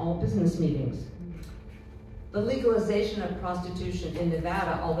space in all business meetings. The legalization of prostitution in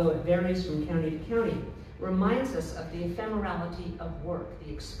Nevada, although it varies from county to county, reminds us of the ephemerality of work,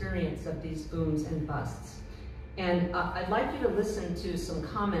 the experience of these booms and busts. And I'd like you to listen to some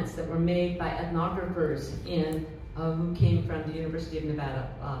comments that were made by ethnographers who came from the University of Nevada,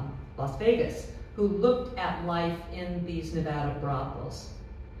 Las Vegas, who looked at life in these Nevada brothels,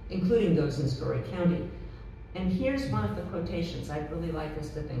 including those in Story County. And here's one of the quotations I'd really like us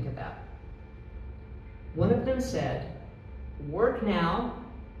to think about. One of them said, "Work now,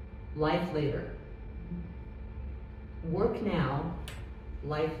 life later. Work now,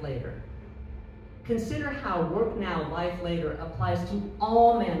 life later." Consider how work now, life later applies to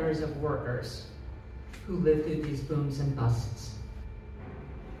all manners of workers who live through these booms and busts.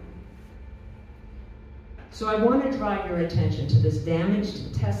 So I want to draw your attention to this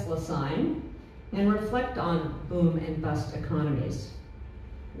damaged Tesla sign and reflect on boom and bust economies.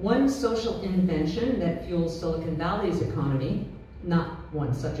 One social invention that fuels Silicon Valley's economy, not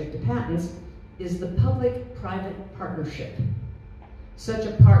one subject to patents, is the public-private partnership. Such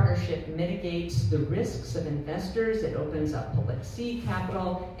a partnership mitigates the risks of investors, it opens up public seed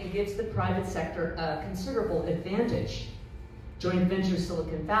capital, and gives the private sector a considerable advantage. Joint venture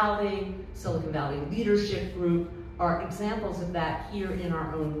Silicon Valley Leadership Group are examples of that here in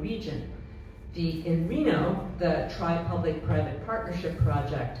our own region. In Reno, the Tri-Public-Private Partnership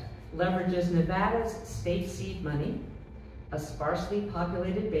Project leverages Nevada's state seed money, a sparsely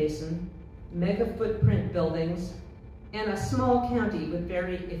populated basin, mega footprint buildings, and a small county with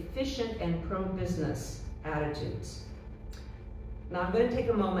very efficient and pro-business attitudes. Now I'm going to take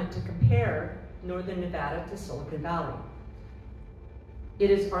a moment to compare Northern Nevada to Silicon Valley. It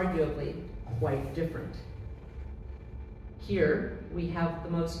is arguably quite different. Here, we have the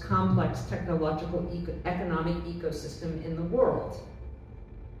most complex technological economic ecosystem in the world.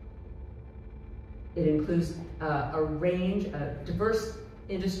 It includes a range of diverse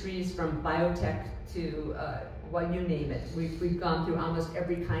industries from biotech to, well, you name it. We've gone through almost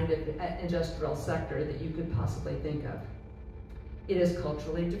every kind of industrial sector that you could possibly think of. It is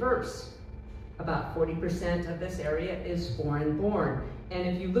culturally diverse. About 40% of this area is foreign-born. And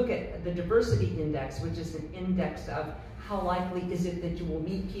if you look at the diversity index, which is an index of how likely is it that you will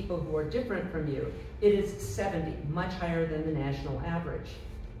meet people who are different from you, it is 70, much higher than the national average.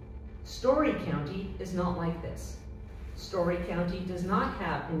 Story County is not like this. Story County does not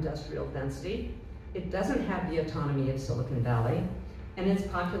have industrial density. It doesn't have the autonomy of Silicon Valley, and its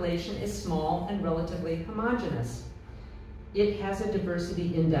population is small and relatively homogeneous. It has a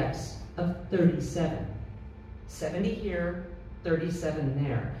diversity index of 37. 70 here, 37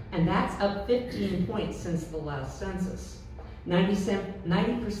 there. And that's up 15 points since the last census.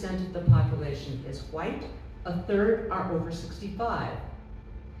 90% of the population is white, a third are over 65.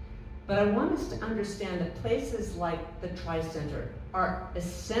 But I want us to understand that places like the Tri-Center are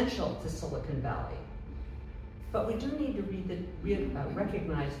essential to Silicon Valley. But we do need to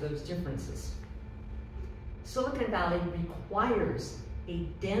recognize those differences. Silicon Valley requires a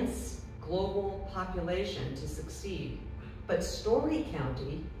dense global population to succeed, but Story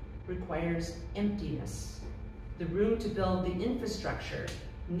County requires emptiness, the room to build the infrastructure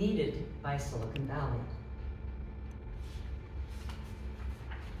needed by Silicon Valley.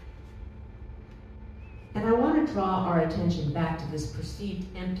 And I want to draw our attention back to this perceived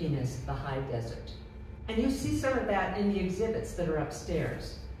emptiness of the high desert. And you see some of that in the exhibits that are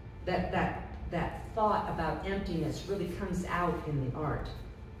upstairs. That thought about emptiness really comes out in the art.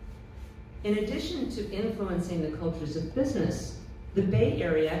 In addition to influencing the cultures of business, the Bay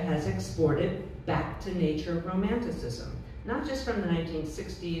Area has exported back to nature romanticism, not just from the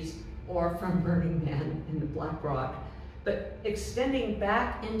 1960s or from Burning Man in the Black Rock, but extending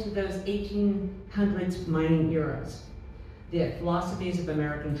back into those 1800s mining eras. The philosophies of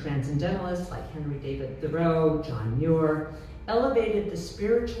American transcendentalists like Henry David Thoreau, John Muir, elevated the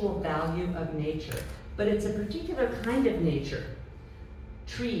spiritual value of nature, but it's a particular kind of nature.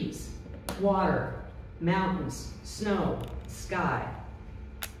 Trees, water, mountains, snow, sky.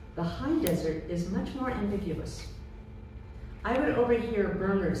 The high desert is much more ambiguous. I would overhear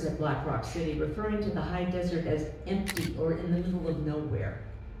burners at Black Rock City referring to the high desert as empty or in the middle of nowhere.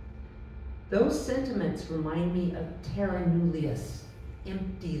 Those sentiments remind me of terra nullius,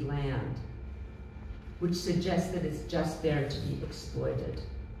 empty land, which suggests that it's just there to be exploited.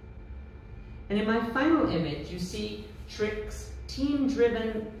 And in my final image, you see Trick's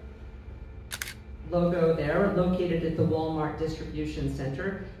team-driven logo there, located at the Walmart Distribution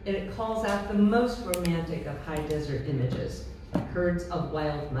Center, and it calls out the most romantic of high desert images, herds of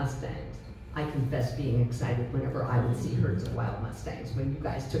wild Mustangs. I confess being excited whenever I would see herds of wild Mustangs when you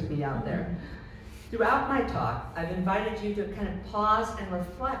guys took me out there. Throughout my talk, I've invited you to kind of pause and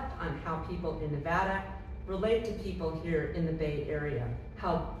reflect on how people in Nevada relate to people here in the Bay Area,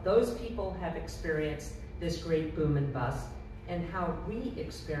 how those people have experienced this great boom and bust, and how we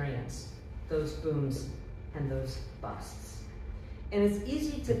experience those booms and those busts. And it's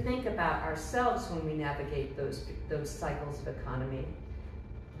easy to think about ourselves when we navigate those cycles of economy,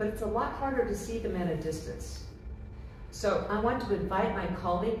 but it's a lot harder to see them at a distance. So I want to invite my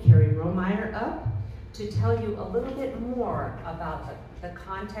colleague, Kerry Rohrmeier, up to tell you a little bit more about the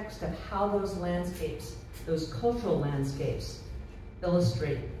context of how those landscapes, those cultural landscapes,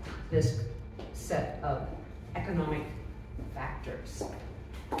 illustrate this set of economic factors.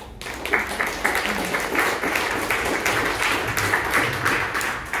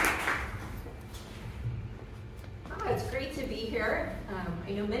 It's great to be here.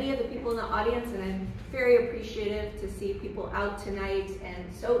 I know many of the people in the audience, and I'm very appreciative to see people out tonight and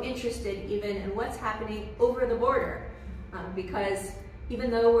so interested even in what's happening over the border. Because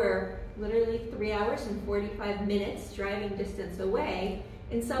even though we're literally 3 hours and 45 minutes driving distance away,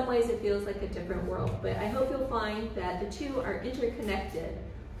 in some ways it feels like a different world. But I hope you'll find that the two are interconnected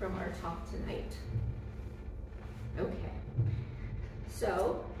from our talk tonight. Okay,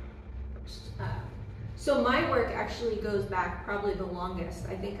 so my work actually goes back probably the longest.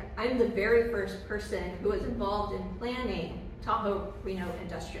 I think I'm the very first person who was involved in planning Tahoe-Reno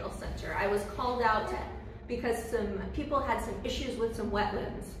Industrial Center. I was called out because some people had some issues with some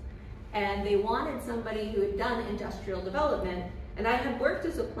wetlands, and they wanted somebody who had done industrial development. And I had worked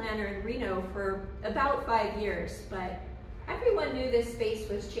as a planner in Reno for about 5 years, but everyone knew this space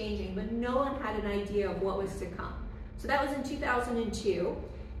was changing, but no one had an idea of what was to come. So that was in 2002.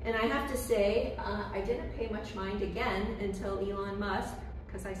 And I have to say, I didn't pay much mind again until Elon Musk,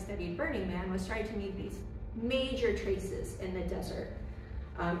 because I studied Burning Man, was trying to make these major traces in the desert.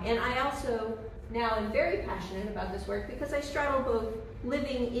 And I also now am very passionate about this work because I straddle both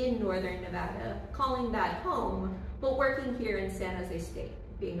living in Northern Nevada, calling that home, but working here in San Jose State,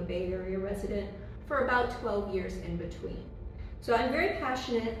 being a Bay Area resident for about 12 years in between. So I'm very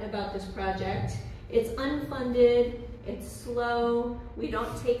passionate about this project. It's unfunded, it's slow, we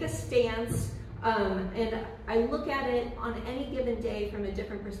don't take a stance, and I look at it on any given day from a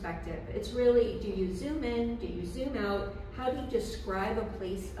different perspective. It's really, do you zoom in, do you zoom out, how do you describe a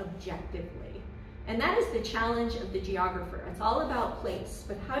place objectively? And that is the challenge of the geographer. It's all about place,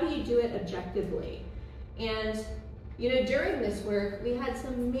 but how do you do it objectively? And you know, during this work, we had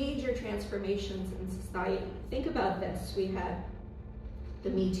some major transformations in society. Think about this. We had the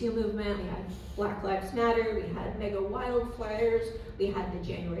Me Too movement, we had Black Lives Matter, we had mega wildfires, we had the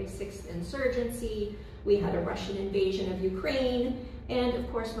January 6th insurgency, we had a Russian invasion of Ukraine, and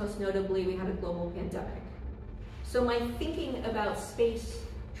of course, most notably, we had a global pandemic. So my thinking about space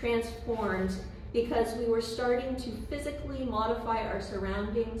transformed because we were starting to physically modify our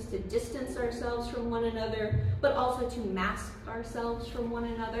surroundings to distance ourselves from one another, but also to mask ourselves from one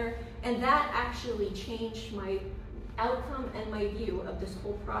another. And that actually changed my outcome and my view of this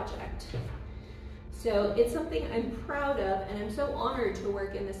whole project. So it's something I'm proud of, and I'm so honored to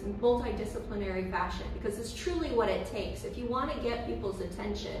work in this multidisciplinary fashion because it's truly what it takes. If you want to get people's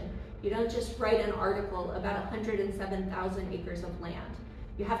attention, you don't just write an article about 107,000 acres of land.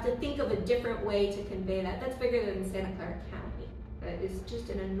 You have to think of a different way to convey that. That's bigger than Santa Clara County. That is just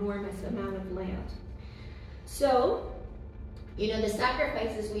an enormous amount of land. So, you know, the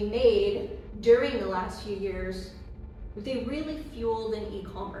sacrifices we made during the last few years, they really fueled an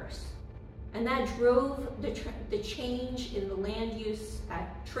e-commerce. And that drove the change in the land use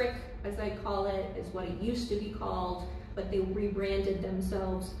at Trick, as I call it, is what it used to be called, but they rebranded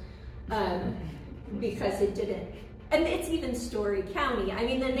themselves because it didn't. And it's even Story County. I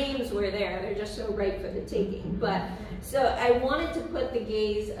mean, the names were there. They're just so ripe for the taking. But so I wanted to put the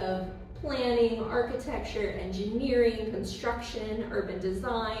gaze of planning, architecture, engineering, construction, urban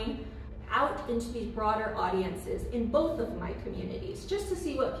design out into these broader audiences in both of my communities, just to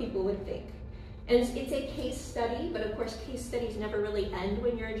see what people would think. And it's a case study, but of course case studies never really end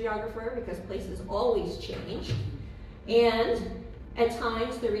when you're a geographer because places always change. And at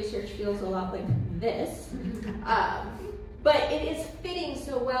times the research feels a lot like this. But it is fitting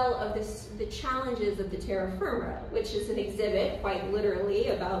so well of the challenges of the Terra Firma, which is an exhibit, quite literally,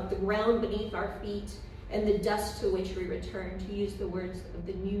 about the ground beneath our feet and the dust to which we return, to use the words of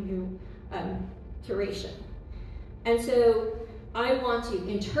the new curation. And so I want to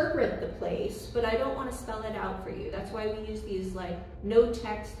interpret the place, but I don't want to spell it out for you. That's why we use these like no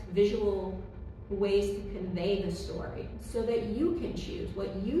text visual ways to convey the story so that you can choose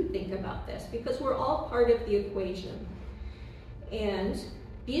what you think about this because we're all part of the equation. And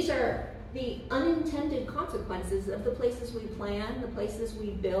these are the unintended consequences of the places we plan, the places we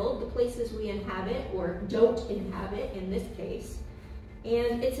build, the places we inhabit or don't inhabit in this case.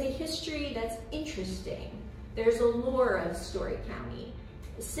 And it's a history that's interesting. There's a lore of Story County.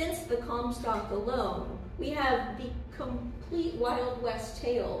 Since the Comstock alone, we have the complete Wild West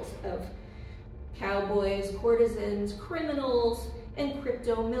tales of cowboys, courtesans, criminals, and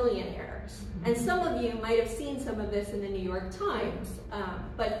crypto millionaires. And some of you might have seen some of this in the New York Times,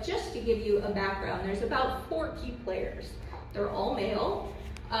 but just to give you a background, there's about 4 key players. They're all male.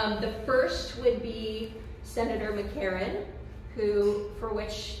 The first would be Senator McCarran, for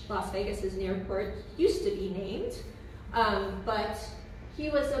which Las Vegas's airport used to be named, but he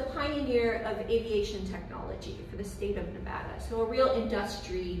was a pioneer of aviation technology for the state of Nevada, so a real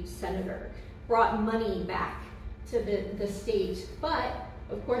industry senator, brought money back to the state, but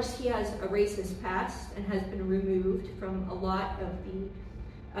of course he has a racist past and has been removed from a lot of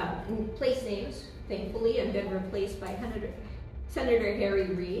the place names, thankfully, and been replaced by Senator Harry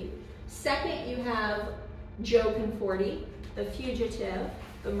Reid. Second, you have Joe Conforti, the fugitive,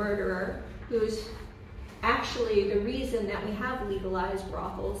 the murderer, who's actually the reason that we have legalized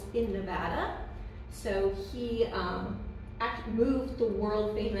brothels in Nevada. So he moved the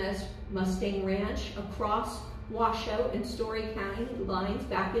world-famous Mustang Ranch across Washoe and Story County lines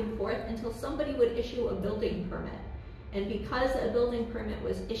back and forth until somebody would issue a building permit. And because a building permit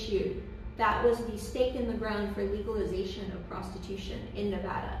was issued, that was the stake in the ground for legalization of prostitution in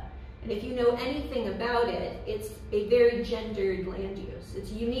Nevada. And if you know anything about it, it's a very gendered land use.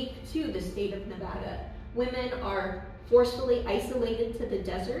 It's unique to the state of Nevada. Women are forcefully isolated to the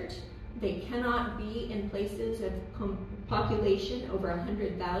desert. They cannot be in places of population over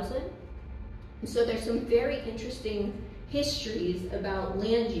 100,000. So there's some very interesting histories about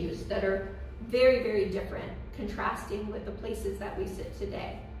land use that are very, very different, contrasting with the places that we sit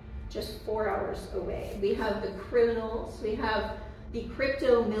today, just 4 hours away. We have the criminals, we have the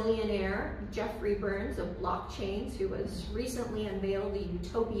crypto millionaire, Jeffrey Burns of blockchains, who was recently unveiled a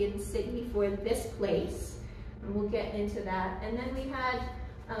utopian city for this place, and we'll get into that. And then we had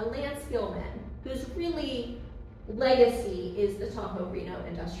Lance Gilman, whose really legacy is the Tahoe-Reno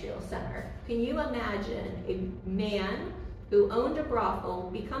Industrial Center. Can you imagine a man who owned a brothel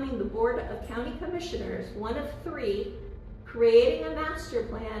becoming the Board of County Commissioners, one of 3, creating a master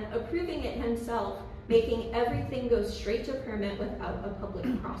plan, approving it himself, making everything go straight to permit without a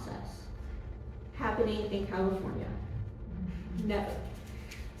public process? Happening in California. Never.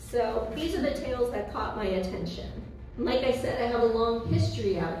 So these are the tales that caught my attention. And like I said, I have a long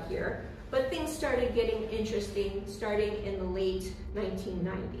history out here, but things started getting interesting starting in the late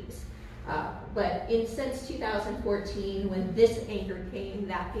 1990s. But since 2014, when this anchor came,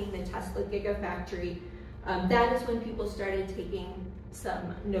 that being the Tesla Gigafactory, that is when people started taking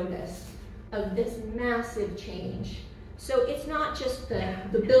some notice of this massive change. So it's not just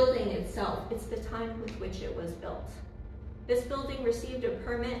the building itself, it's the time with which it was built. This building received a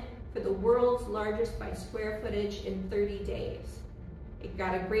permit for the world's largest by square footage in 30 days. It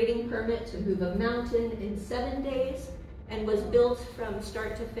got a grading permit to move a mountain in 7 days and was built from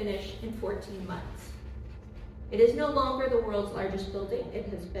start to finish in 14 months. It is no longer the world's largest building. It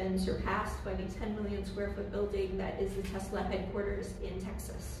has been surpassed by the 10 million square foot building that is the Tesla headquarters in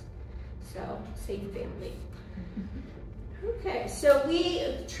Texas. So, same family. Okay, so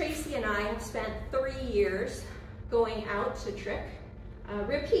Tracy and I have spent 3 years going out to trip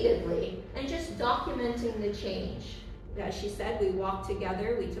repeatedly and just documenting the change. As she said, we walked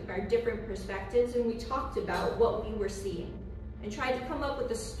together, we took our different perspectives, and we talked about what we were seeing and tried to come up with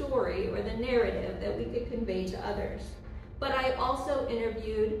a story or the narrative that we could convey to others. But I also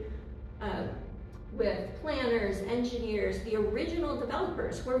interviewed with planners, engineers, the original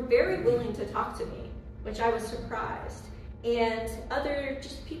developers were very willing to talk to me, which I was surprised, and other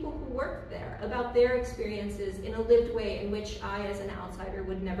just people who worked there about their experiences in a lived way in which I, as an outsider,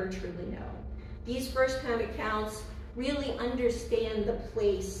 would never truly know. These first-hand accounts really understand the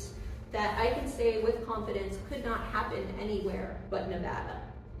place that I can say with confidence could not happen anywhere but Nevada.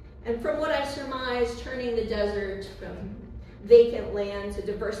 And from what I surmised, turning the desert from vacant land to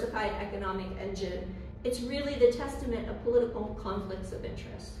diversified economic engine, it's really the testament of political conflicts of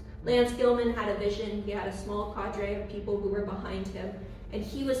interest. Lance Gilman had a vision, he had a small cadre of people who were behind him, and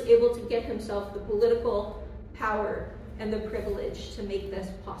he was able to get himself the political power and the privilege to make this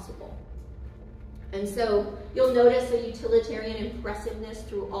possible. And so you'll notice a utilitarian impressiveness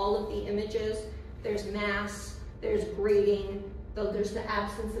through all of the images. There's mass, there's grading, there's the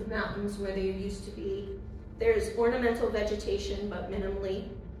absence of mountains where they used to be. There's ornamental vegetation, but minimally.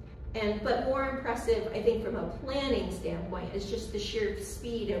 But more impressive, I think, from a planning standpoint, is just the sheer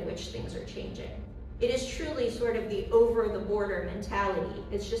speed at which things are changing. It is truly sort of the over-the-border mentality.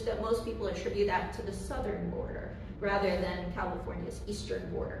 It's just that most people attribute that to the southern border rather than California's eastern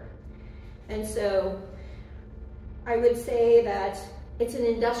border. And so I would say that it's an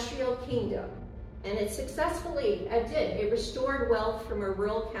industrial kingdom, and it successfully it restored wealth from a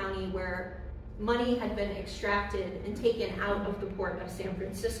rural county where money had been extracted and taken out of the port of San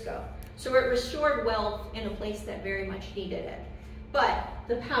Francisco. So it restored wealth in a place that very much needed it. But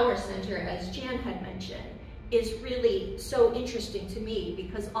the power center, as Jan had mentioned, is really so interesting to me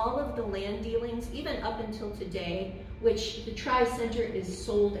because all of the land dealings, even up until today, which the Tri-Center is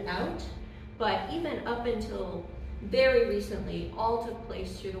sold out, but even up until very recently, all took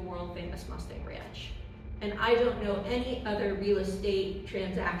place through the world-famous Mustang Ranch. And I don't know any other real estate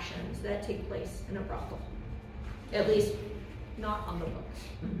transactions that take place in a brothel. At least, not on the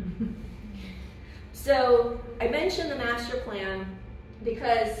books. So, I mentioned the master plan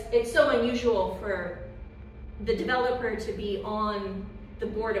because it's so unusual for the developer to be on the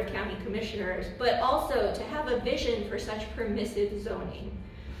board of county commissioners, but also to have a vision for such permissive zoning.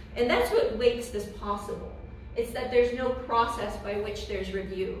 And that's what makes this possible. It's that there's no process by which there's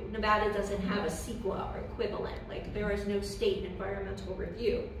review. Nevada doesn't have a CEQA or equivalent, like there is no state environmental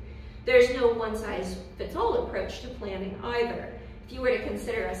review. There's no one-size-fits-all approach to planning either. If you were to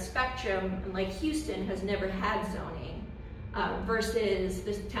consider a spectrum, like Houston has never had zoning, versus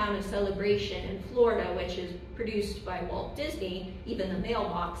this town of Celebration in Florida, which is produced by Walt Disney, even the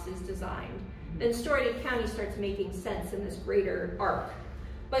mailbox is designed, then Storey County starts making sense in this greater arc.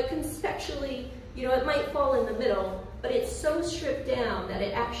 But conceptually, you know, it might fall in the middle, but it's so stripped down that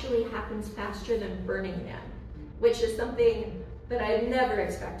it actually happens faster than Burning Man, which is something that I never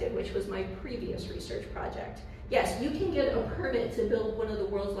expected, which was my previous research project. Yes, you can get a permit to build one of the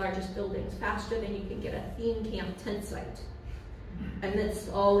world's largest buildings faster than you can get a theme camp tent site. And that's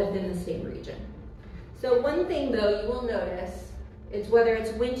all within the same region. So one thing though you will notice is whether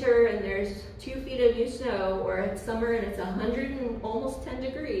it's winter and there's 2 feet of new snow, or it's summer and it's 100 and almost 10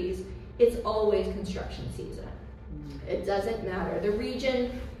 degrees, it's always construction season. It doesn't matter. The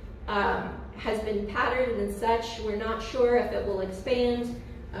region has been patterned and such. We're not sure if it will expand.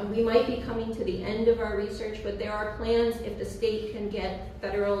 We might be coming to the end of our research, but there are plans if the state can get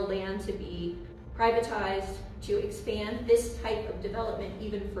federal land to be privatized to expand this type of development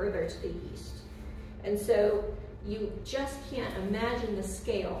even further to the east. And so you just can't imagine the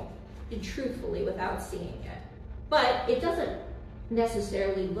scale, truthfully, without seeing it. But it doesn't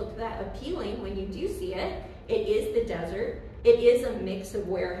necessarily look that appealing when you do see it. It is the desert. It is a mix of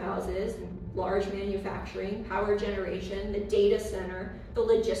warehouses, large manufacturing, power generation, the data center, the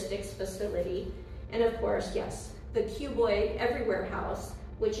logistics facility, and of course, yes, the cuboid everywhere house,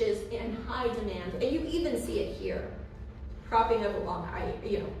 which is in high demand. And you even see it here, propping up along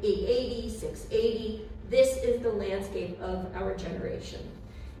 880, 680. This is the landscape of our generation.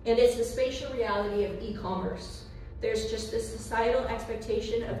 And it's the spatial reality of e-commerce. There's just this societal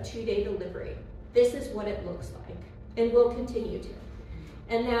expectation of 2-day delivery. This is what it looks like, and will continue to.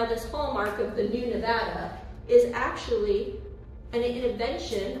 And now this hallmark of the new Nevada is actually an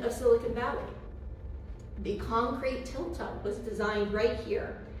invention of Silicon Valley. The concrete tilt-up was designed right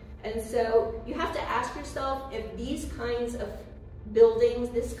here. And so you have to ask yourself if these kinds of buildings,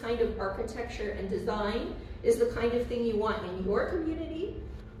 this kind of architecture and design is the kind of thing you want in your community,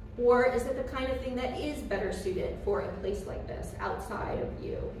 or is it the kind of thing that is better suited for a place like this, outside of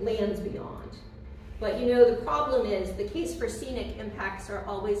you, lands beyond? But you know, the problem is the case for scenic impacts are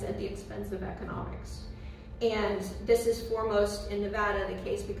always at the expense of economics. And this is foremost in Nevada the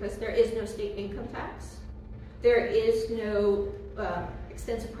case because there is no state income tax. There is no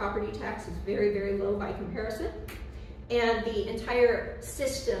extensive property tax, is very, very low by comparison. And the entire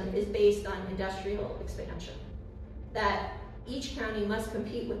system is based on industrial expansion. That each county must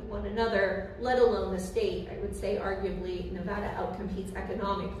compete with one another, let alone the state. I would say arguably Nevada outcompetes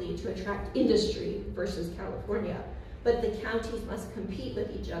economically to attract industry versus California. But the counties must compete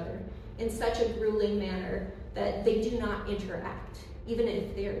with each other in such a grueling manner that they do not interact, even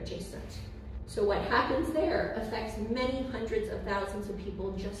if they're adjacent. So what happens there affects many hundreds of thousands of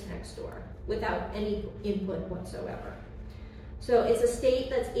people just next door without any input whatsoever. So it's a state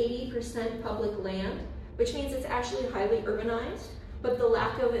that's 80% public land, which means it's actually highly urbanized, but the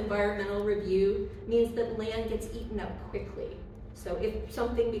lack of environmental review means that land gets eaten up quickly. So if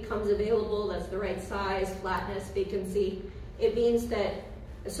something becomes available that's the right size, flatness, vacancy, it means that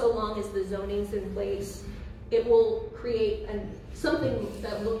so long as the zoning's in place, it will create something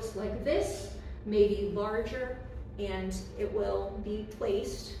that looks like this, maybe larger, and it will be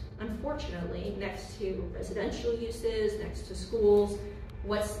placed, unfortunately, next to residential uses, next to schools.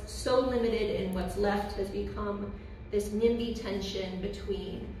 What's so limited and what's left has become this NIMBY tension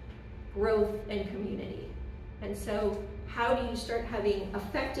between growth and community. And so how do you start having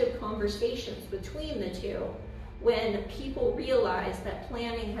effective conversations between the two when people realize that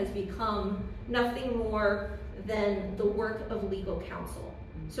planning has become nothing more than the work of legal counsel?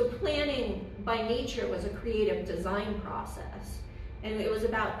 So planning by nature was a creative design process, and it was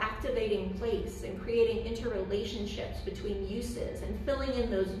about activating place and creating interrelationships between uses and filling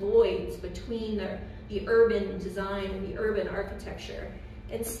in those voids between the urban design and the urban architecture.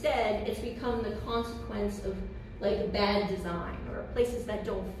 Instead, it's become the consequence of like bad design or places that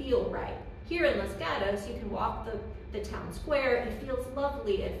don't feel right. Here in Los Gatos, you can walk the town square, it feels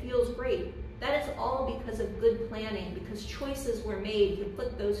lovely, it feels great. That is all because of good planning, because choices were made to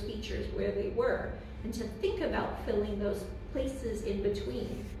put those features where they were, and to think about filling those places in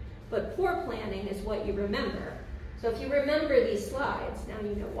between. But poor planning is what you remember. So if you remember these slides, now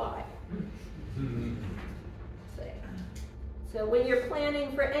you know why. So when you're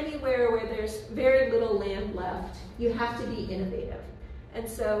planning for anywhere where there's very little land left, you have to be innovative. And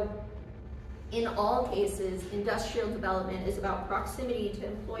so in all cases, industrial development is about proximity to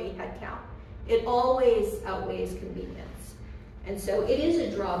employee headcount. It always outweighs convenience. And so it is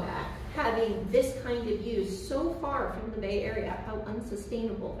a drawback having this kind of use so far from the Bay Area, how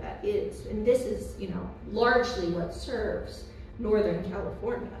unsustainable that is. And this is, largely what serves Northern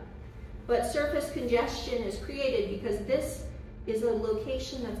California. But surface congestion is created because this is a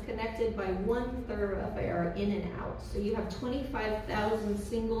location that's connected by one thoroughfare in and out. So you have 25,000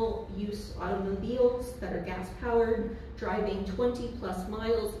 single-use automobiles that are gas-powered, driving 20+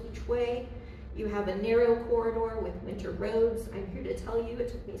 miles each way. You have a narrow corridor with winter roads. I'm here to tell you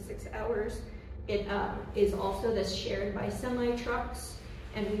it took me 6 hours. It is also this shared by semi-trucks,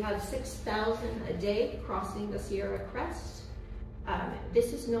 and we have 6,000 a day crossing the Sierra Crest.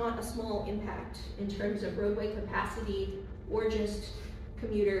 This is not a small impact in terms of roadway capacity or just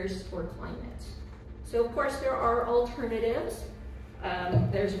commuters or climate. So of course there are alternatives.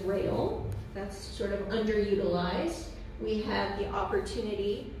 There's rail, that's sort of underutilized. We have the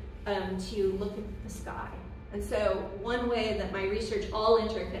opportunity to look at the sky. And so one way that my research all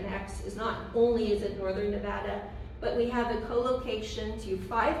interconnects is not only is it Northern Nevada, but we have the co-location to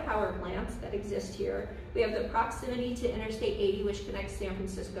 5 power plants that exist here. We have the proximity to Interstate 80, which connects San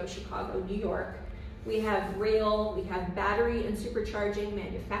Francisco, Chicago, New York. We have rail, we have battery and supercharging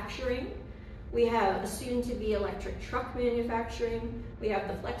manufacturing. We have a soon-to-be electric truck manufacturing. We have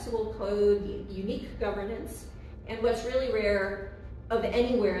the flexible code, the unique governance. And what's really rare of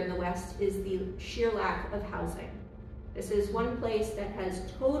anywhere in the West is the sheer lack of housing. This is one place that has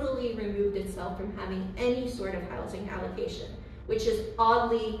totally removed itself from having any sort of housing allocation, which is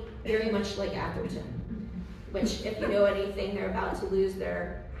oddly very much like Atherton, which if you know anything, they're about to lose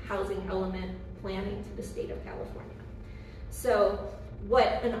their housing element planning to the state of California. So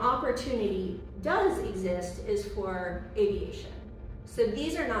what an opportunity does exist is for aviation. So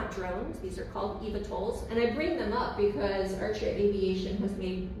these are not drones, these are called eVTOLs, and I bring them up because Archer Aviation has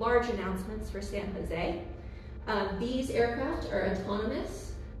made large announcements for San Jose. These aircraft are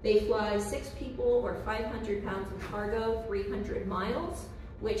autonomous. They fly 6 people or 500 pounds of cargo, 300 miles,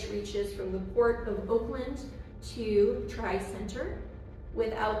 which reaches from the port of Oakland to Tri-Center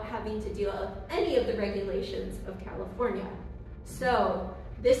without having to deal with any of the regulations of California. So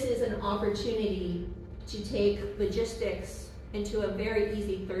this is an opportunity to take logistics into a very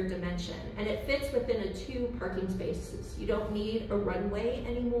easy third dimension. And it fits within 2 parking spaces. You don't need a runway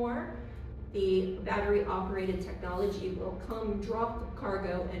anymore. The battery operated technology will come, drop the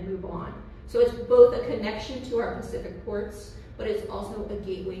cargo, and move on. So it's both a connection to our Pacific ports, but it's also a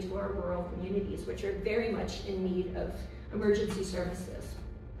gateway to our rural communities, which are very much in need of emergency services.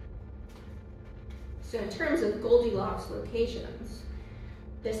 So in terms of Goldilocks locations,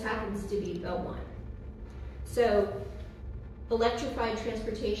 this happens to be the one. So electrified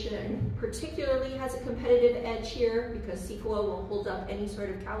transportation particularly has a competitive edge here because CEQA will hold up any sort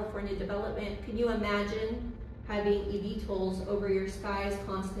of California development. Can you imagine having eVTOLs over your skies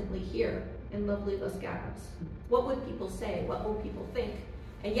constantly here in lovely Los Gatos? What would people say? What will people think?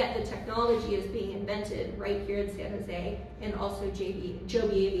 And yet the technology is being invented right here in San Jose and also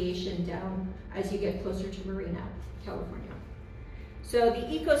Joby Aviation down as you get closer to Marina, California. So the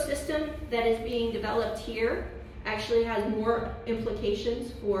ecosystem that is being developed here actually has more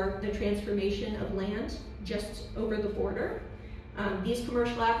implications for the transformation of land just over the border. These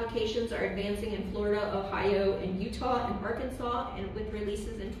commercial applications are advancing in Florida, Ohio, and Utah, and Arkansas, and with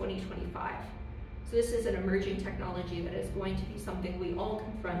releases in 2025. So this is an emerging technology that is going to be something we all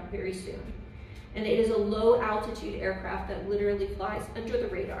confront very soon. And it is a low altitude aircraft that literally flies under the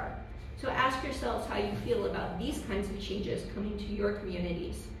radar. So ask yourselves how you feel about these kinds of changes coming to your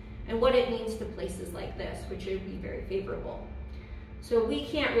communities and what it means to places like this, which would be very favorable. So we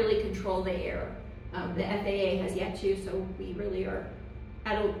can't really control the air. The FAA has yet to, so we really are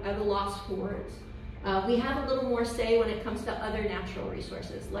at a loss for words. We have a little more say when it comes to other natural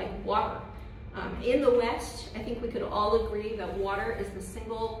resources like water. In the West, I think we could all agree that water is the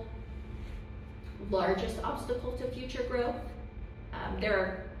single largest obstacle to future growth. There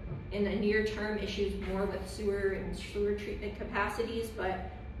are, in the near term, issues more with sewer and sewer treatment capacities,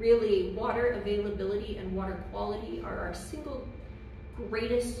 but really water availability and water quality are our single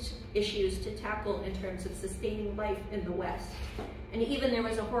greatest issues to tackle in terms of sustaining life in the West. And even there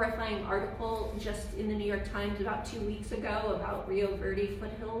was a horrifying article just in the New York Times about 2 weeks ago about Rio Verde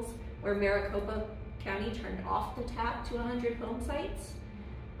foothills, where Maricopa County turned off the tap to 100 home sites.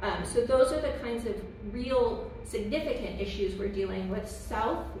 So those are the kinds of real significant issues we're dealing with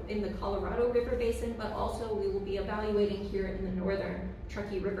south in the Colorado River Basin, but also we will be evaluating here in the northern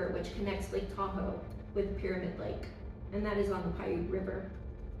Truckee River, which connects Lake Tahoe with Pyramid Lake. And that is on the Paiute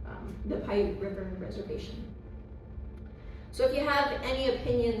River Reservation. So if you have any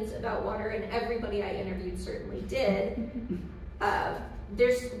opinions about water, and everybody I interviewed certainly did,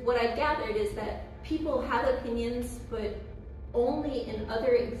 there's what I gathered is that people have opinions, but only in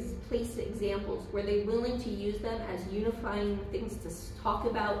other place examples where they're willing to use them as unifying things to talk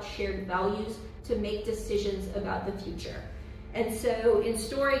about shared values to make decisions about the future. And so in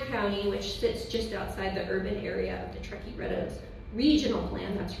Story County, which sits just outside the urban area of the Truckee-Reno regional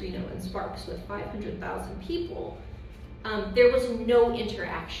plan, that's Reno and Sparks with 500,000 people, there was no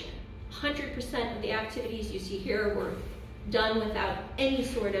interaction. 100% of the activities you see here were done without any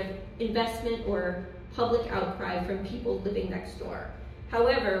sort of investment or public outcry from people living next door.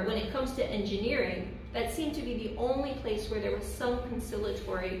 However, when it comes to engineering, that seemed to be the only place where there was some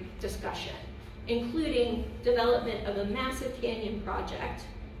conciliatory discussion, including development of a massive canyon project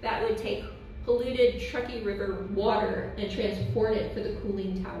that would take polluted Truckee River water and transport it for the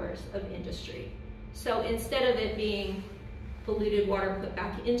cooling towers of industry. So instead of it being polluted water put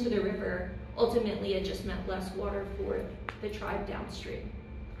back into the river, ultimately it just meant less water for the tribe downstream.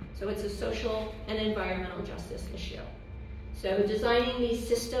 So it's a social and environmental justice issue. So designing these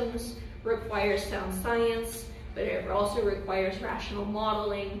systems requires sound science, but it also requires rational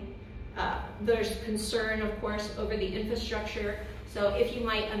modeling. There's concern, of course, over the infrastructure. So if you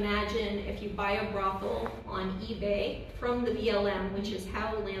might imagine, if you buy a brothel on eBay from the BLM, which is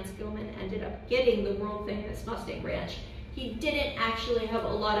how Lance Gilman ended up getting the world famous Mustang Ranch, he didn't actually have a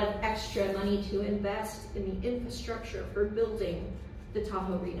lot of extra money to invest in the infrastructure for building the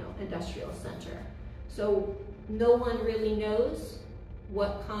Tahoe-Reno Industrial Center. So no one really knows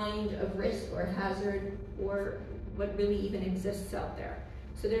what kind of risk or hazard or what really even exists out there.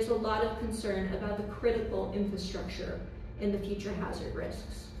 So there's a lot of concern about the critical infrastructure in the future hazard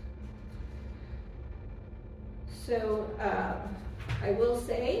risks. So I will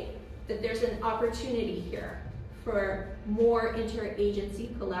say that there's an opportunity here for more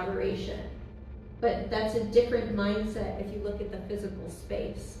interagency collaboration. But that's a different mindset if you look at the physical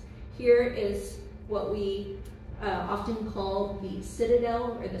space. Here is what we often call the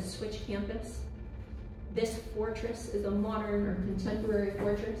Citadel or the Switch Campus. This fortress is a modern or contemporary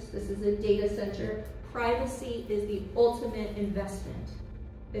fortress. This is a data center. Privacy is the ultimate investment.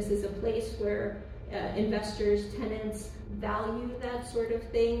 This is a place where investors, tenants value that sort of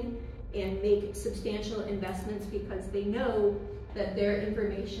thing and make substantial investments because they know that their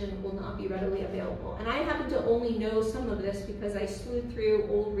information will not be readily available. And I happen to only know some of this because I sleuth through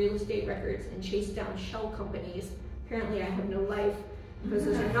old real estate records and chased down shell companies. Apparently I have no life because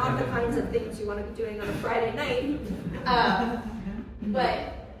those are not the kinds of things you want to be doing on a Friday night.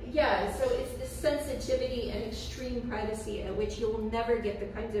 But yeah, so it's this sensitivity and extreme privacy at which you'll never get the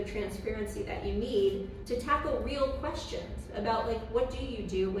kinds of transparency that you need to tackle real questions about, like, what do you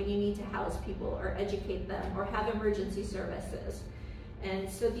do when you need to house people or educate them or have emergency services? And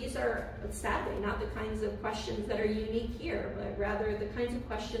so these are, sadly, not the kinds of questions that are unique here, but rather the kinds of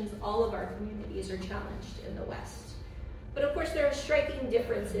questions all of our communities are challenged in the West. But of course, there are striking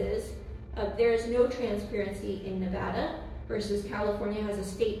differences. There is no transparency in Nevada, versus California has a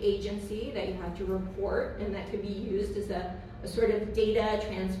state agency that you have to report and that could be used as a sort of data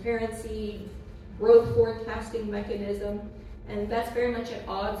transparency, growth forecasting mechanism. And that's very much at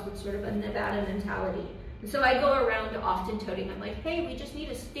odds with sort of a Nevada mentality. And so I go around often toting, I'm like, hey, we just need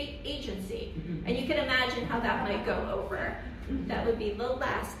a state agency. And you can imagine how that might go over. That would be the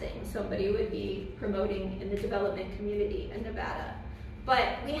last thing somebody would be promoting in the development community in Nevada.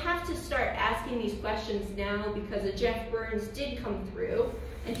 But we have to start asking these questions now because Jeff Burns did come through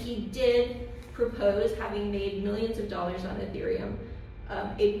and he did propose, having made millions of dollars on Ethereum,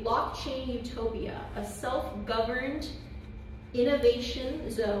 a blockchain utopia, a self-governed innovation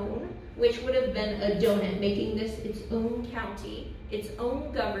zone, which would have been a donut, making this its own county, its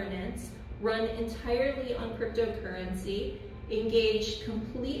own governance, run entirely on cryptocurrency, engaged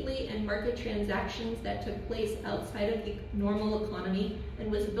completely in market transactions that took place outside of the normal economy,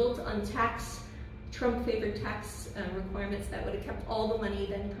 and was built on Trump-favored tax requirements that would have kept all the money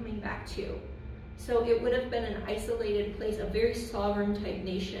then coming back to. So it would have been an isolated place, a very sovereign type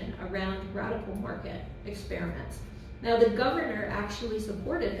nation around radical market experiments. Now the governor actually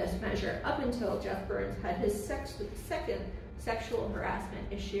supported this measure up until Jeff Burns had his second sexual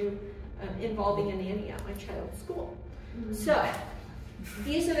harassment issue involving a nanny at my child's school. So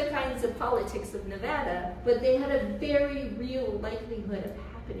these are the kinds of politics of Nevada, but they had a very real likelihood of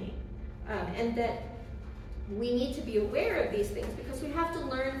happening. And that we need to be aware of these things because we have to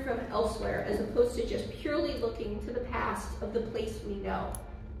learn from elsewhere as opposed to just purely looking to the past of the place we know.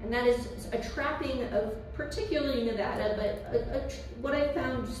 And that is a trapping of particularly Nevada, but what I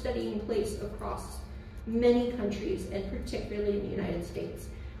found studying place across many countries and particularly in the United States.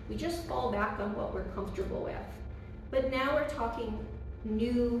 We just fall back on what we're comfortable with. But now we're talking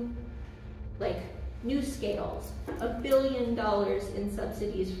new scales. $1 billion in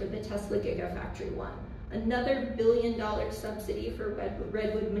subsidies for the Tesla Gigafactory 1. Another $1 billion subsidy for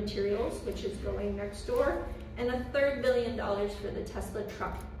redwood materials, which is going next door, and a third $1 billion for the Tesla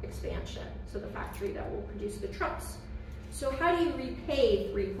truck expansion, so the factory that will produce the trucks. So how do you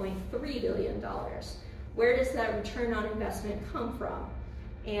repay $3.3 billion? Where does that return on investment come from?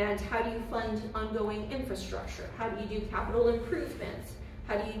 And how do you fund ongoing infrastructure? How do you do capital improvements?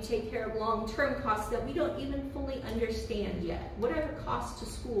 How do you take care of long-term costs that we don't even fully understand yet? What are the costs to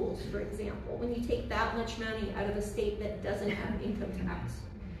schools, for example, when you take that much money out of a state that doesn't have income tax?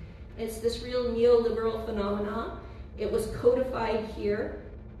 It's this real neoliberal phenomenon. It was codified here,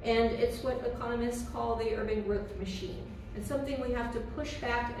 and it's what economists call the urban growth machine. It's something we have to push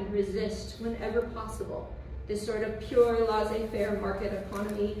back and resist whenever possible. This sort of pure laissez-faire market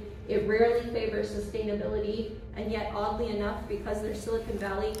economy, it rarely favors sustainability, and yet oddly enough, because they're Silicon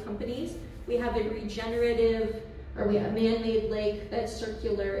Valley companies, we have a regenerative, or we have a man-made lake that's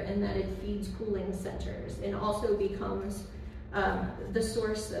circular and that it feeds cooling centers and also becomes the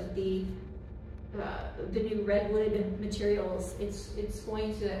source of the new redwood materials. It's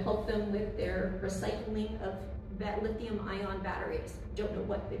going to help them with their recycling of lithium-ion batteries. Don't know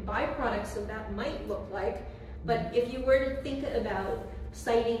what the byproducts of that might look like, but if you were to think about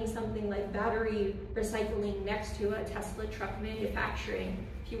citing something like battery recycling next to a Tesla truck manufacturing,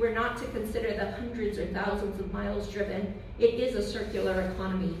 if you were not to consider the hundreds or thousands of miles driven, it is a circular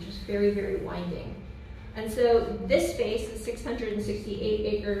economy, just very, very winding. And so this space is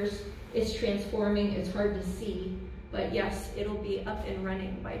 668 acres. It's transforming, it's hard to see, but yes, it'll be up and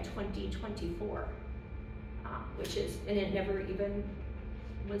running by 2024, which is, and it never even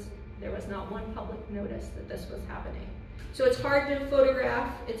was, there was not one public notice that this was happening. So it's hard to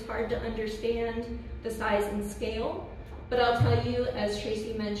photograph, it's hard to understand the size and scale, but I'll tell you, as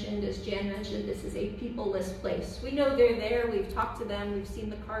Tracy mentioned, as Jan mentioned, this is a people-less place. We know they're there, we've talked to them, we've seen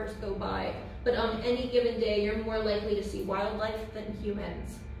the cars go by, but on any given day, you're more likely to see wildlife than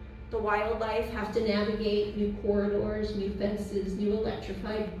humans. The wildlife have to navigate new corridors, new fences, new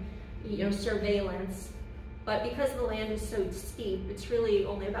electrified, surveillance. But because the land is so steep, it's really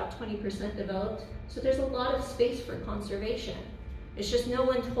only about 20% developed. So there's a lot of space for conservation. It's just no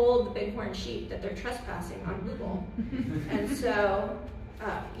one told the bighorn sheep that they're trespassing on Google. And so,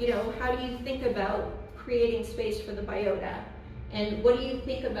 how do you think about creating space for the biota? And what do you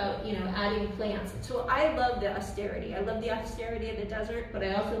think about, adding plants? So I love the austerity. I love the austerity of the desert, but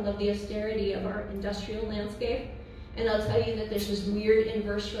I also love the austerity of our industrial landscape. And I'll tell you that there's this weird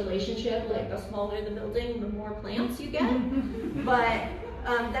inverse relationship, like the smaller the building, the more plants you get. But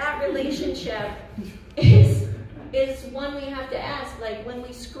that relationship is one we have to ask, like when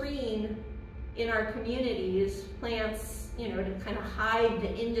we screen in our communities plants, to kind of hide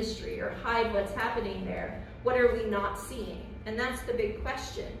the industry or hide what's happening there, what are we not seeing? And that's the big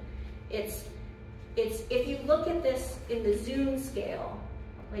question. It's if you look at this in the zoom scale,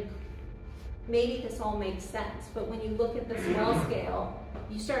 like maybe this all makes sense, but when you look at the small scale,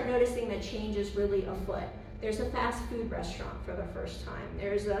 you start noticing that change is really afoot. There's a fast food restaurant for the first time.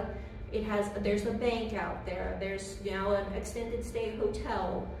 There's a bank out there. There's an extended stay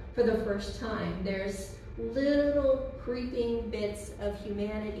hotel for the first time. There's little creeping bits of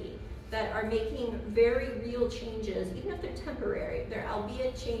humanity that are making very real changes, even if they're temporary. They're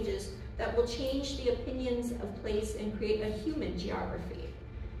albeit changes that will change the opinions of place and create a human geography.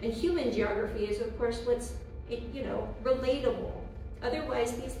 And human geography is, of course, what's, you know, relatable.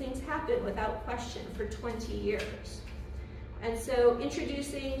 Otherwise, these things happen without question for 20 years. And so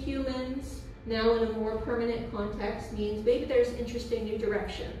introducing humans now in a more permanent context means maybe there's interesting new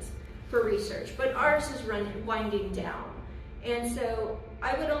directions for research, but ours is winding down. And so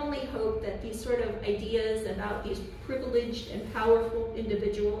I would only hope that these sort of ideas about these privileged and powerful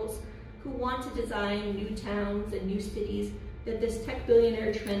individuals who want to design new towns and new cities, that this tech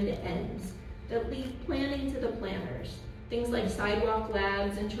billionaire trend ends, that leave planning to the planners. Things like Sidewalk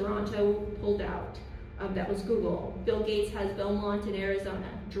Labs in Toronto pulled out. That was Google. Bill Gates has Belmont in Arizona,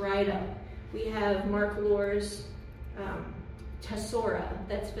 dried up. We have Mark Lohr's Tesora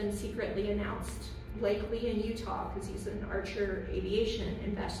that's been secretly announced, likely in Utah, because he's an Archer aviation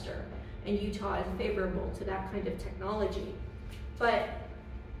investor, and Utah is favorable to that kind of technology. But,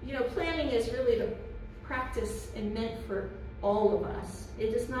 you know, planning is really the practice and meant for all of us.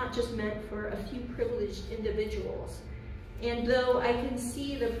 It is not just meant for a few privileged individuals. And though I can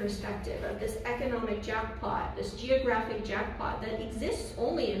see the perspective of this economic jackpot, this geographic jackpot that exists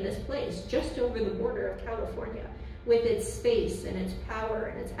only in this place, just over the border of California, with its space and its power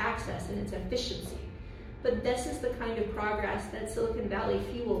and its access and its efficiency. But this is the kind of progress that Silicon Valley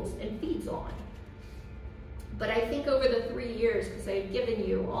fuels and feeds on. But I think over the 3 years, because I've given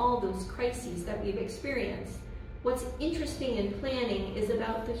you all those crises that we've experienced, what's interesting in planning is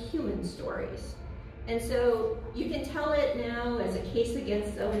about the human stories. And so you can tell it now as a case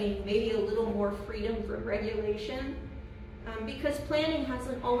against zoning, maybe a little more freedom from regulation, because planning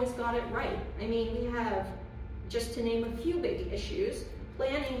hasn't always got it right. I mean, we have, just to name a few big issues,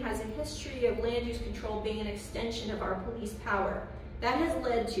 planning has a history of land use control being an extension of our police power. That has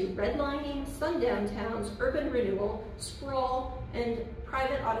led to redlining, sundown towns, urban renewal, sprawl, and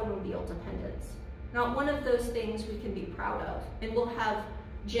private automobile dependence. Not one of those things we can be proud of, and we'll have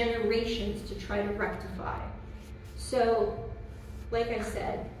generations to try to rectify. So, like I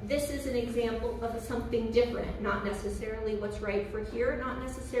said, this is an example of something different, not necessarily what's right for here, not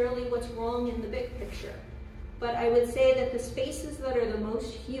necessarily what's wrong in the big picture. But I would say that the spaces that are the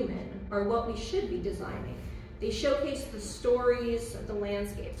most human are what we should be designing. They showcase the stories of the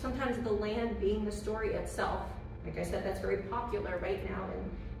landscape, sometimes the land being the story itself. Like I said, that's very popular right now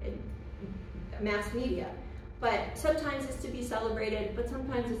in mass media. But sometimes it's to be celebrated, but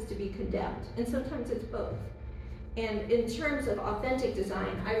sometimes it's to be condemned, and sometimes it's both. And in terms of authentic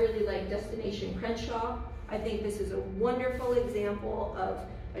design, I really like Destination Crenshaw. I think this is a wonderful example of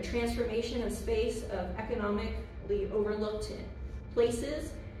a transformation of space of economically overlooked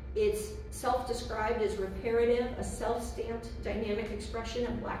places. It's self-described as reparative, a self-stamped dynamic expression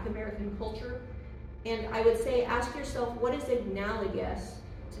of Black American culture. And I would say, ask yourself, what is analogous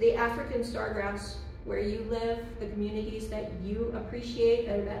to the African stargrass where you live, the communities that you appreciate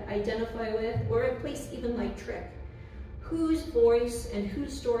or that identify with, or a place even like Trick? Whose voice and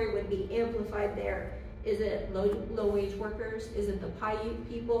whose story would be amplified there? Is it low-wage workers? Is it the Paiute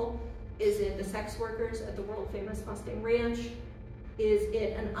people? Is it the sex workers at the world-famous Mustang Ranch? Is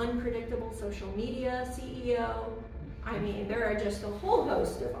it an unpredictable social media CEO? I mean, there are just a whole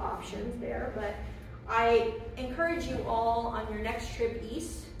host of options there, but I encourage you all on your next trip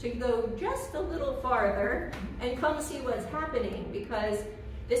east to go just a little farther and come see what's happening, because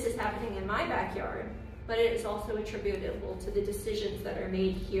this is happening in my backyard, but it is also attributable to the decisions that are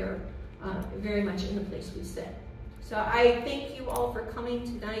made here, very much in the place we sit. So I thank you all for coming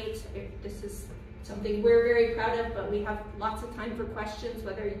tonight. This is something we're very proud of, but we have lots of time for questions,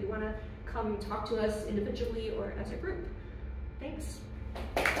 whether you want to come talk to us individually or as a group. Thanks.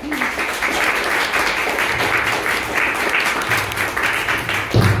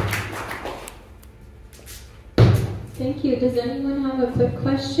 Thank you. Does anyone have a quick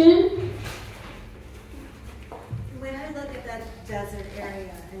question? When I look at that desert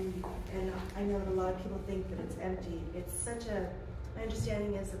area, and I know that a lot of people think that it's empty, it's such a, my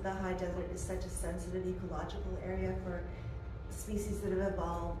understanding is that the high desert is such a sensitive ecological area for species that have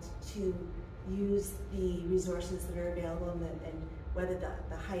evolved to use the resources that are available and weather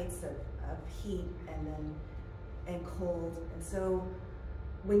the heights of heat and cold. And so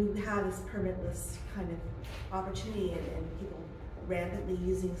when you have this permitless kind of opportunity and people rampantly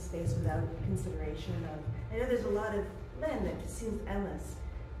using space without consideration of, I know there's a lot of land that seems endless,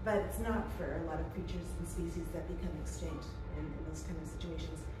 but it's not for a lot of creatures and species that become extinct in those kind of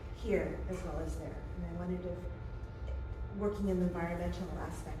situations here as well as there. And I wondered if working in the environmental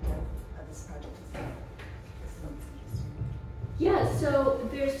aspect of this project as well. Yeah, so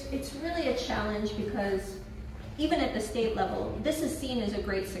it's really a challenge because even at the state level, this is seen as a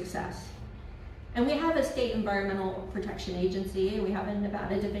great success. And we have a state environmental protection agency, we have a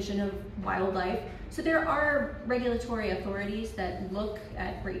Nevada Division of Wildlife. So there are regulatory authorities that look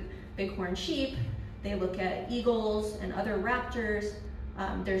at great bighorn sheep, they look at eagles and other raptors.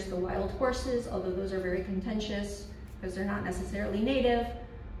 There's the wild horses, although those are very contentious because they're not necessarily native,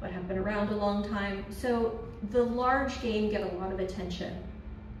 but have been around a long time. So the large game get a lot of attention.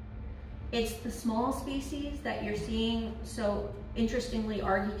 It's the small species that you're seeing so interestingly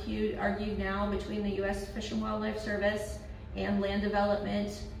argued now between the U.S. Fish and Wildlife Service and land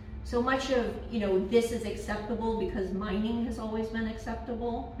development. So much of, this is acceptable because mining has always been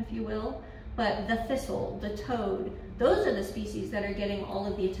acceptable, if you will. But the thistle, the toad, those are the species that are getting all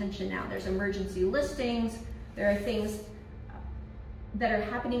of the attention now. There's emergency listings. There are things that are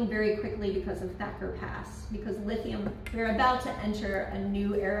happening very quickly because of Thacker Pass, because lithium, we're about to enter a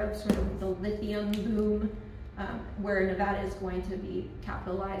new era of sort of the lithium boom, where Nevada is going to be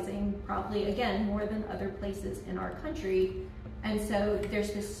capitalizing probably, again, more than other places in our country. And so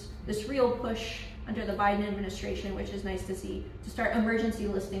there's this real push under the Biden administration, which is nice to see, to start emergency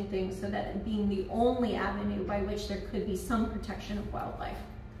listing things so that it being the only avenue by which there could be some protection of wildlife.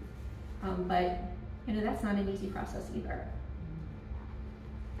 But that's not an easy process either.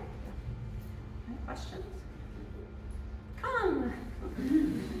 Any questions? Come.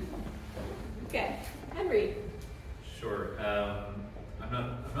 Okay, Henry. Sure. I'm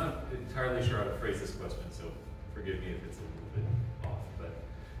not entirely sure how to phrase this question, so forgive me if it's a little bit off. But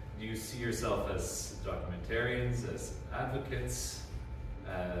do you see yourself as documentarians, as advocates,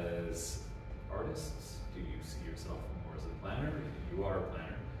 as artists? Do you see yourself more as a planner? You are a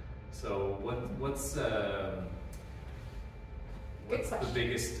planner. So what's the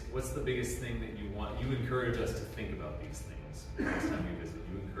biggest thing that you want? You encourage us to think about these things next time we visit.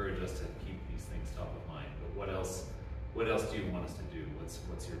 You encourage us to keep these things top of mind. But what else do you want us to do?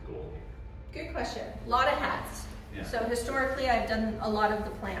 What's your goal here? Good question. A lot of hats. Yeah. So historically, I've done a lot of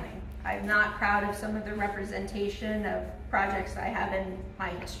the planning. I'm not proud of some of the representation of projects I have in my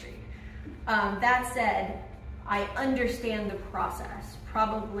history. That said, I understand the process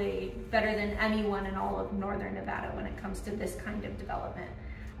probably better than anyone in all of Northern Nevada when it comes to this kind of development.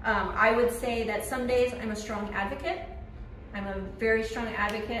 I would say that some days I'm a strong advocate. I'm a very strong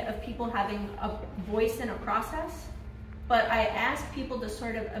advocate of people having a voice in a process, but I ask people to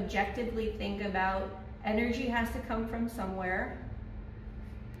sort of objectively think about energy has to come from somewhere.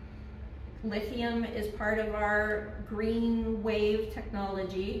 Lithium is part of our green wave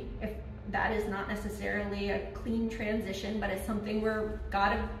technology. If that is not necessarily a clean transition, but it's something we're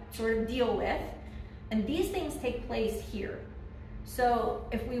gotta sort of deal with. And these things take place here. So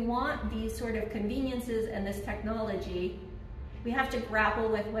if we want these sort of conveniences and this technology, we have to grapple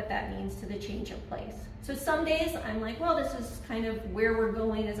with what that means to the change of place. So some days I'm like, well, this is kind of where we're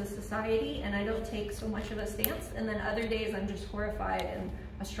going as a society, and I don't take so much of a stance. And then other days I'm just horrified and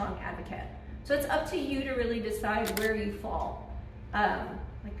a strong advocate. So it's up to you to really decide where you fall.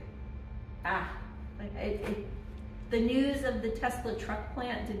 The news of the Tesla truck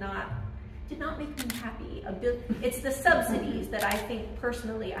plant did not make me happy. It's the subsidies that I think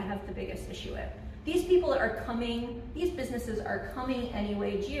personally I have the biggest issue with. These people are coming, these businesses are coming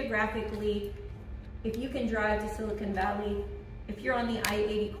anyway, geographically. If you can drive to Silicon Valley, if you're on the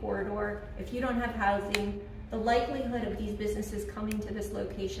I-80 corridor, if you don't have housing, the likelihood of these businesses coming to this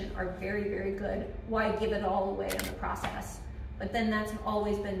location are very, very good. Why give it all away in the process? But then that's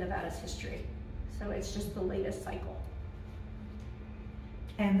always been Nevada's history. So it's just the latest cycle.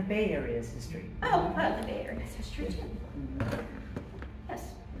 And the Bay Area's history. Oh, the Bay Area's history too.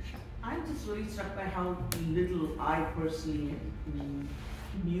 Yes. I'm just really struck by how little I personally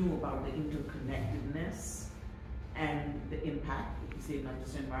knew about the interconnectedness and the impact, you say not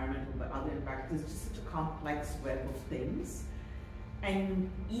just environmental, but other impacts. It's just such a complex web of things. And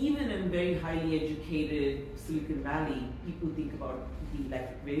even in very highly educated Silicon Valley, people think about the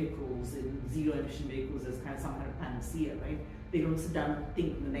electric vehicles and zero emission vehicles as kind of some kind of panacea, right? They don't sit down and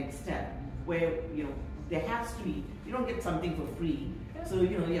think the next step where, there has to be, you don't get something for free. So,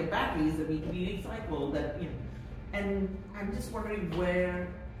 you have batteries that need to be recycled, and I'm just wondering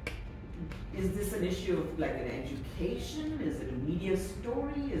is this an issue of like an education? Is it a media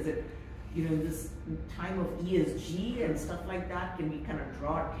story? Is it, in this time of ESG and stuff like that, can we kind of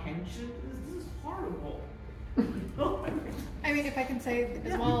draw attention to this? This is horrible. I mean, if I can say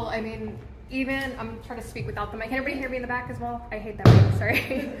as well, I mean, even, I'm trying to speak without the mic. Can everybody hear me in the back as well? I hate that mic,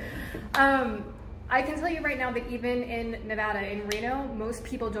 sorry. I can tell you right now that even in Nevada, in Reno, most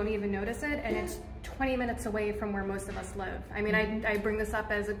people don't even notice it, and it's 20 minutes away from where most of us live. I mean, I bring this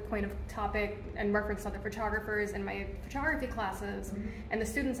up as a point of topic and reference to other photographers in my photography classes, and the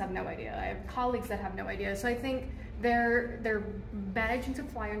students have no idea. I have colleagues that have no idea. So I think they're managing to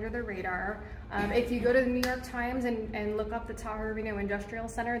fly under the radar. If you go to the New York Times and look up the Tahoe-Reno Industrial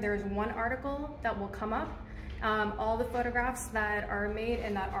Center, there's one article that will come up. All the photographs that are made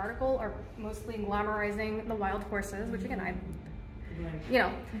in that article are mostly glamorizing the wild horses, which again,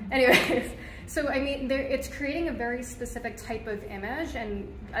 anyways. So I mean, it's creating a very specific type of image, and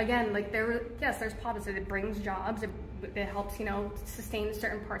again, like there's positives. It brings jobs. It helps, sustain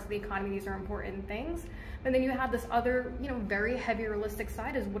certain parts of the economy. These are important things. But then you have this other, very heavy realistic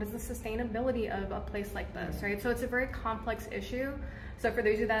side is what is the sustainability of a place like this, right? So it's a very complex issue. So for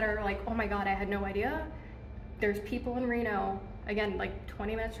those of you that are like, oh my God, I had no idea, there's people in Reno, again, like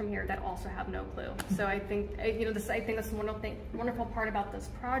 20 minutes from here, that also have no clue. So I think, I think this wonderful part about this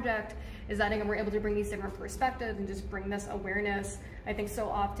project is that again, we're able to bring these different perspectives and just bring this awareness. I think so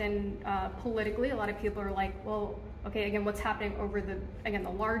often politically, a lot of people are like, well, okay, again, what's happening over the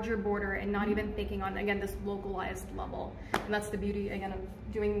larger border, and not even thinking on, again, this localized level. And that's the beauty, again, of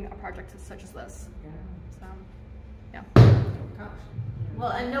doing a project such as this. So, yeah. Gosh.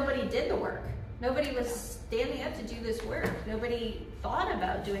 Well, and nobody did the work. Nobody was standing up to do this work. Nobody thought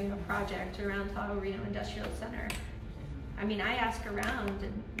about doing a project around Tahoe-Reno Industrial Center. I mean, I ask around,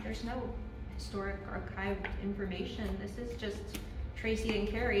 and there's no historic archived information. This is just Tracy and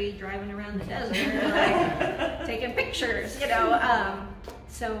Kerry driving around the desert, like, taking pictures,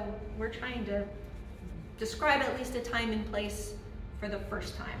 So we're trying to describe at least a time and place for the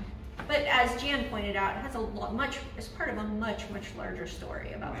first time. But as Jan pointed out, it has it's part of a much, much larger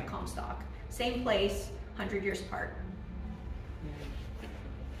story about the Comstock. Same place, 100 years apart.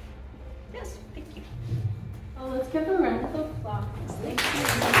 Yes, thank you. Well, let's give a round of applause. Thank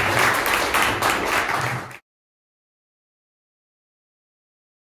you.